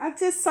like, I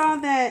just saw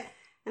that,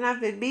 and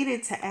I've been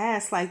meaning to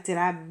ask, like, did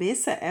I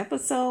miss an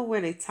episode where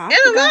they talked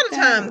And a about lot of that?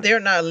 times they're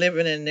not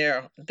living in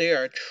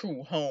their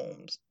true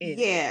homes.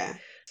 Yeah.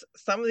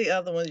 Some of the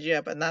other ones,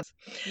 yeah, but not.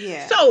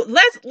 Yeah. So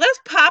let's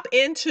pop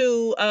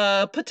into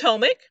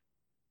Potomac.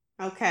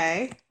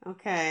 Okay.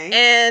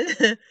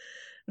 And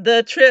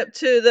the trip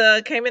to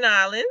the Cayman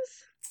Islands.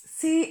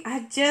 See,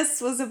 I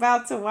just was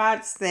about to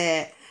watch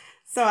that,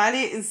 so I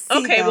didn't see.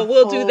 Okay, well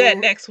we'll do that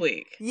next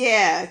week.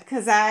 Yeah,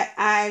 because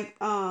I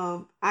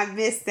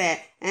missed that,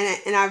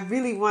 and I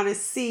really want to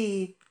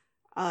see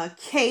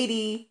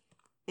Katie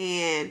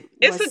and.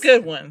 It's a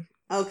good one.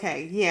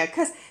 Okay, yeah,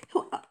 because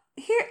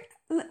here.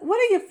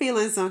 What are your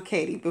feelings on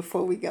Katie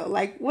before we go?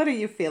 Like, what are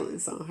your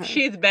feelings on her?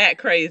 She's bat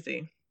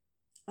crazy.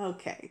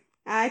 Okay,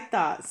 I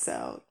thought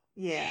so.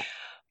 Yeah.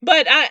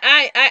 But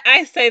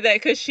I say that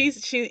because she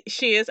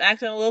is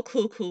acting a little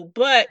cuckoo.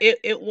 But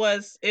it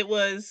was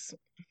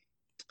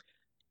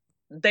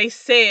they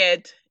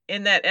said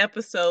in that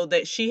episode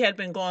that she had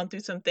been going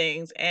through some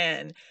things,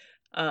 and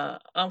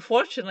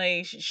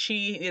unfortunately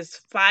she is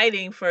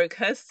fighting for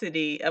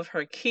custody of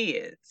her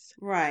kids.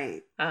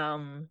 Right.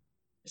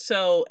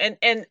 So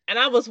and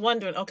I was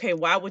wondering, okay,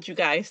 why would you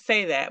guys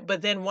say that?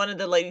 But then one of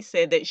the ladies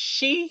said that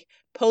she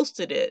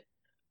posted it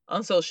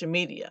on social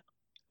media.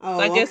 Oh,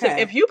 so I guess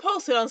if you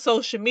post it on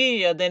social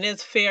media, then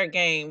it's fair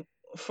game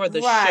for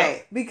the show.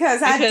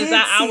 Because I did see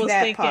I was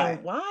that thinking,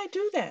 part. why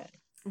do that?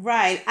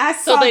 Right, I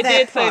saw So they that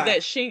did part. say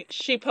that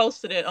she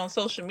posted it on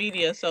social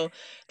media. So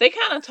they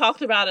kind of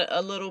talked about it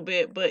a little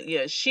bit, but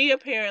yeah, she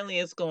apparently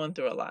is going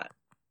through a lot.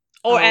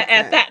 Or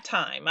at that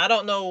time, I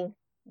don't know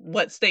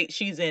what state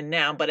she's in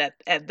now, but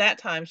at that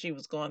time she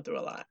was going through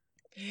a lot.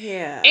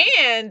 Yeah.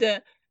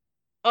 And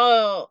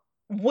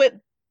with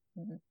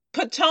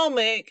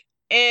Potomac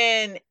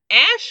and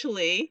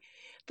Ashley,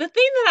 the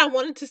thing that I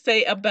wanted to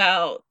say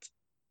about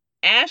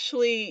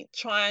Ashley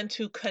trying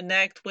to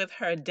connect with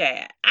her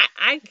dad,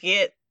 I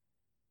get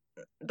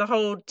the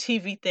whole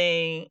TV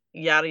thing,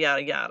 yada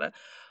yada yada,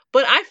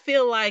 but I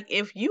feel like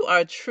if you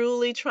are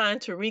truly trying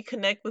to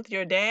reconnect with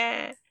your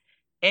dad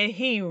and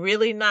he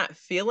really not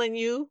feeling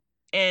you,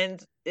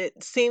 and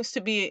it seems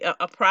to be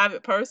a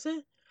private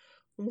person,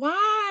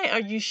 why are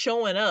you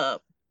showing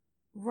up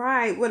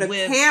right with a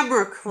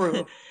camera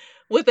crew?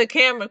 With a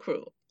camera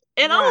crew.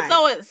 And Right.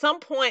 although at some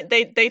point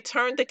they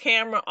turned the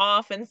camera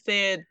off and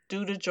said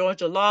due to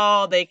Georgia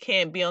law they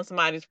can't be on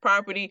somebody's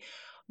property,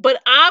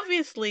 but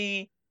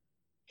obviously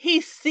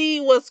he see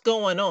what's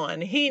going on.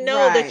 He know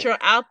that Right. you're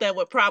out there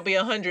with probably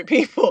 100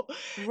 people.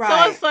 So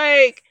Right. it's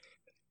like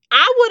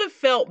I would have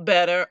felt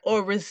better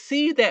or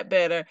received that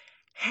better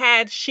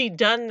had she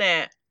done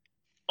that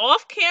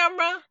off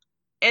camera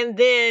and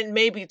then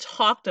maybe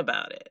talked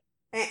about it.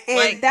 And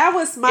Like that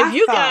was if my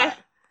you guys,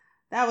 thought.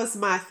 That was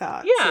my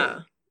thought too. yeah,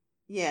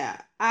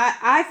 Yeah.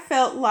 I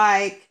felt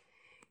like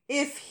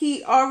if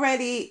he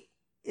already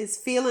is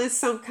feeling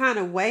some kind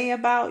of way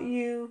about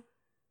you,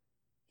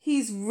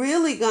 he's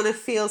really going to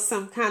feel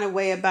some kind of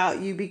way about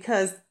you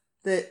because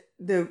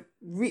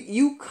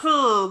you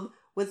come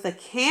with a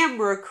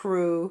camera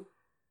crew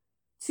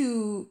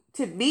to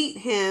meet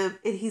him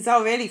and he's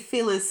already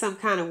feeling some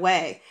kind of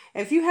way.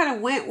 If you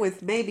had went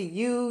with maybe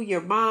you,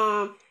 your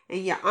mom,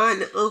 and your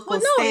aunt and well, uncle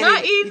no,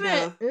 not standing,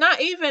 even, not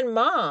even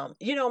mom.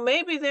 You know,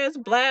 maybe there's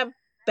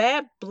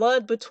bad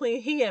blood between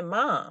he and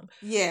mom.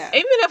 yeah,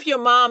 Even if your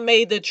mom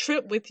made the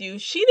trip with you,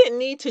 she didn't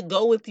need to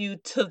go with you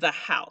to the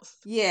house.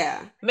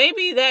 yeah,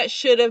 Maybe that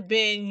should have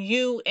been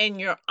you and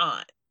your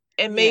aunt,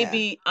 and yeah,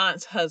 maybe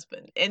aunt's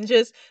husband, and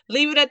just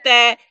leave it at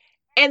that.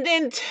 And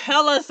then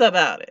tell us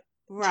about it.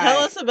 Tell right.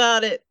 us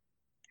about it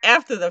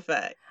after the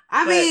fact.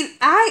 I But mean,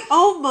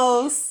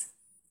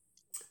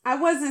 I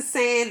wasn't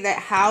saying that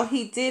how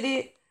he did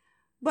it,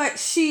 but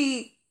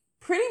she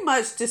pretty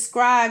much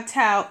described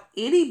how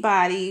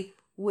anybody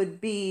would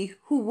be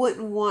who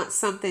wouldn't want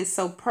something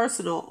so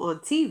personal on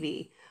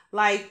TV.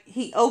 Like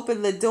he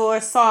opened the door,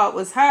 saw it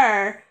was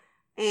her,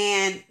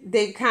 and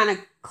then kind of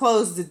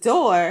closed the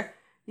door.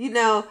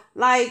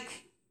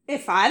 Like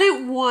if I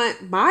didn't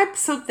want my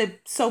something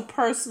so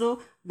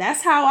personal,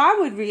 that's how I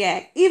would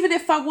react. Even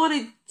if I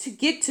wanted to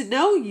get to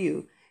know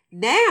you.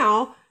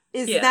 Now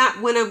is yeah,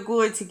 not when I'm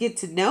going to get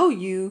to know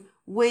you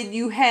when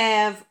you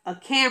have a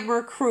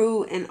camera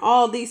crew and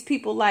all these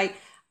people. Like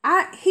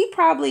he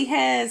probably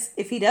has,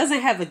 if he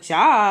doesn't have a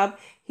job,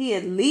 he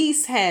at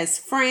least has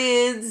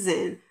friends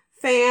and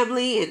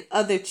family and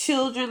other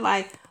children.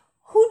 Like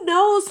who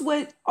knows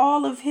what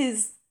all of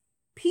his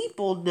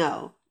people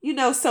know?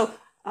 So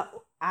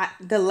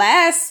the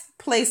last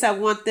place I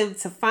want them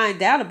to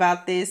find out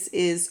about this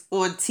is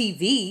on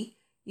TV.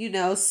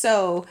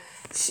 So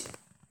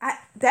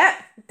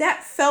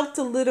that felt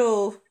a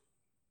little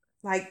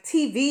like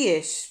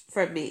TV-ish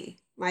for me.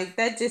 Like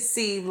that just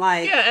seemed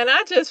like yeah. And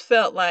I just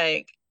felt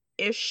like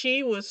if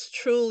she was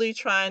truly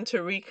trying to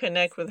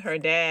reconnect with her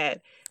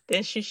dad,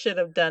 then she should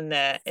have done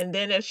that. And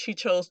then if she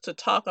chose to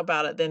talk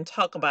about it, then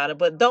talk about it.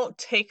 But don't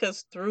take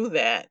us through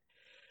that.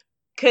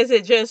 Because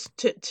it just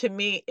to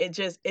me it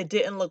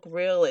didn't look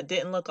real, it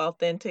didn't look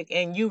authentic,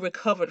 and you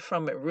recovered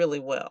from it really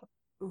well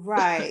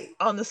right,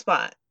 on the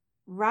spot.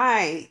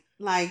 right.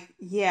 Like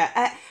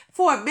yeah,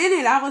 for a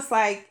minute I was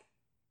like,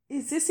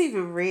 is this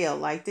even real?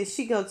 Like, did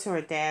she go to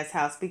her dad's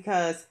house?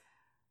 Because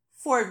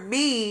for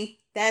me,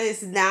 that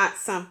is not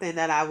something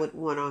that I would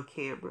want on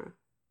camera.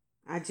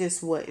 I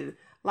just wouldn't.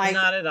 Like,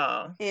 Not at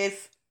all.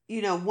 if,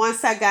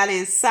 once I got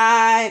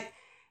inside,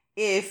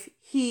 if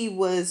he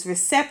was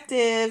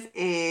receptive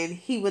and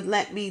he would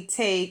let me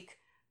take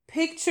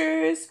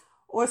pictures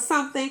or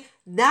something,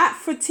 not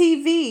for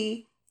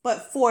TV, but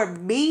for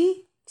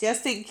me,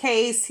 just in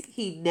case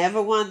he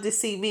never wanted to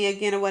see me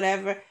again or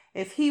whatever,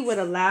 if he would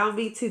allow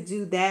me to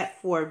do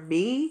that for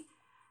me,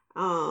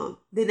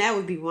 then that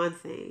would be one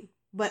thing.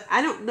 But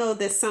I don't know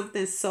that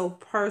something so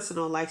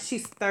personal, like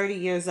she's 30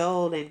 years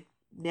old and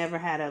never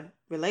had a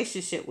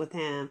relationship with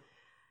him.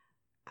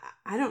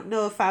 I don't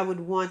know if I would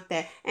want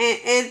that.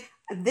 And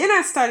then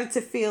I started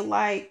to feel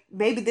like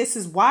maybe this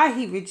is why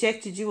he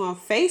rejected you on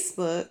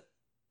Facebook,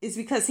 is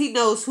because he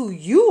knows who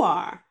you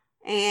are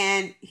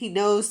and he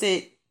knows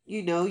that,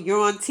 you're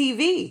on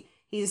TV.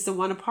 He just don't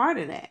want a part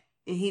of that.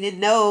 And he didn't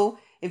know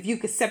if you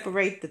could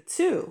separate the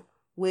two,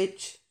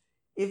 which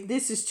if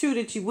this is true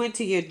that you went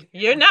to your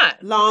You're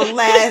not. long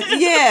last,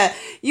 yeah,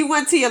 you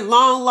went to your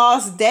long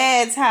lost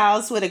dad's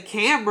house with a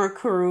camera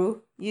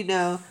crew,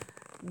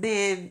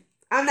 then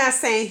I'm not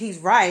saying he's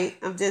right.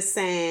 I'm just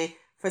saying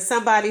for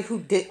somebody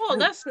who did, Well,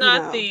 that's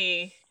not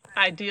the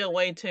ideal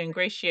way to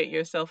ingratiate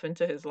yourself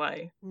into his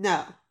life.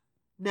 no,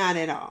 not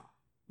at all.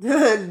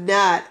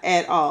 Not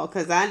at all.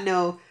 Because I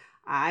know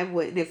I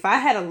wouldn't. If I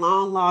had a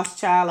long lost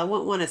child, I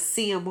wouldn't want to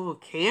see him on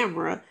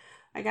camera.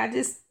 Like,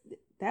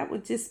 that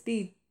would just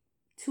be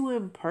too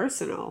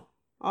impersonal.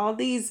 All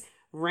these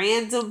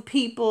random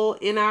people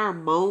in our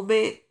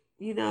moment,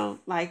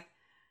 like,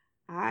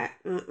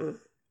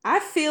 I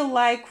feel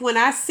like when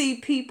I see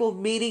people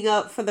meeting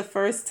up for the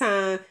first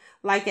time,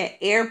 like at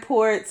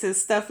airports and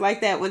stuff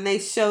like that, when they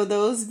show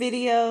those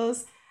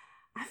videos,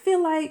 I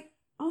feel like,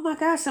 oh my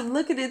gosh, I'm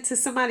looking into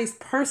somebody's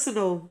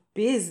personal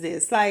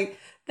business. Like,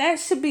 that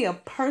should be a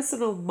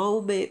personal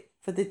moment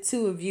for the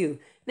two of you.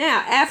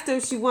 Now,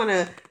 after she want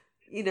to,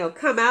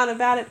 come out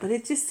about it, but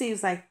it just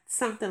seems like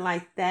something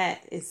like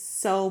that is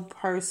so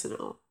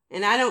personal.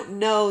 And I don't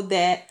know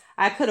that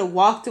I could have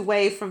walked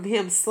away from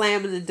him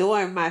slamming the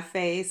door in my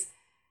face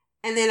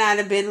And then I'd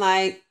have been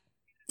like,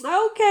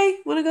 okay,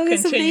 want to go get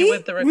some Continue meat?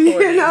 with the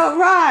recording. You know,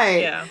 right.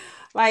 Yeah.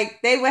 Like,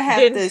 they would have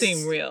Didn't to...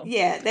 seem real.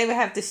 Yeah, they would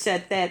have to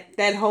shut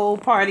that whole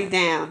party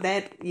down.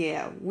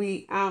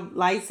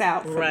 Lights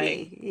out for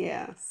Right. me.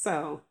 Yeah,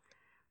 so...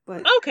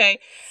 But Okay.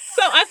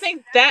 So I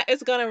think that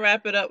is going to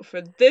wrap it up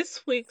for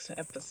this week's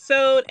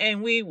episode,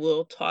 and we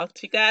will talk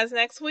to you guys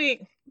next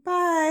week.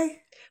 bye.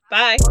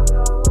 Bye.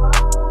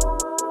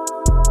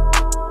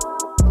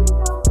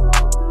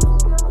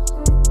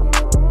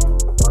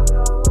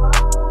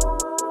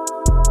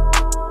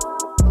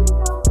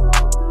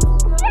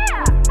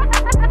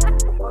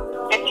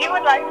 If you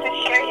would like to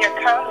share your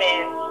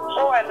comments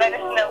or let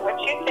us know what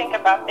you think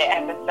about the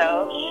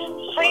episode,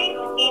 please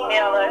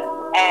email us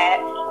at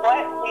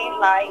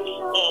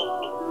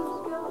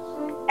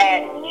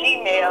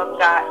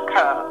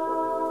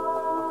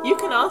whatwelikeink@gmail.com. You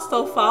can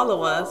also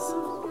follow us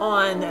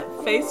on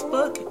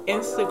Facebook,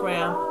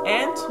 Instagram,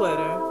 and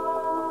Twitter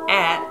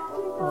at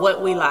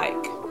What We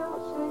Like.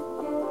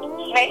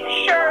 Make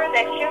sure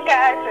that you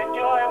guys are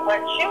doing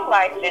what you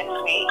like this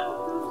week.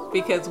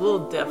 Because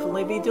we'll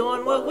definitely be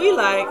doing what we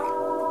like.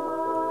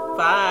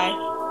 Bye.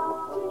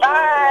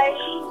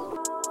 Bye.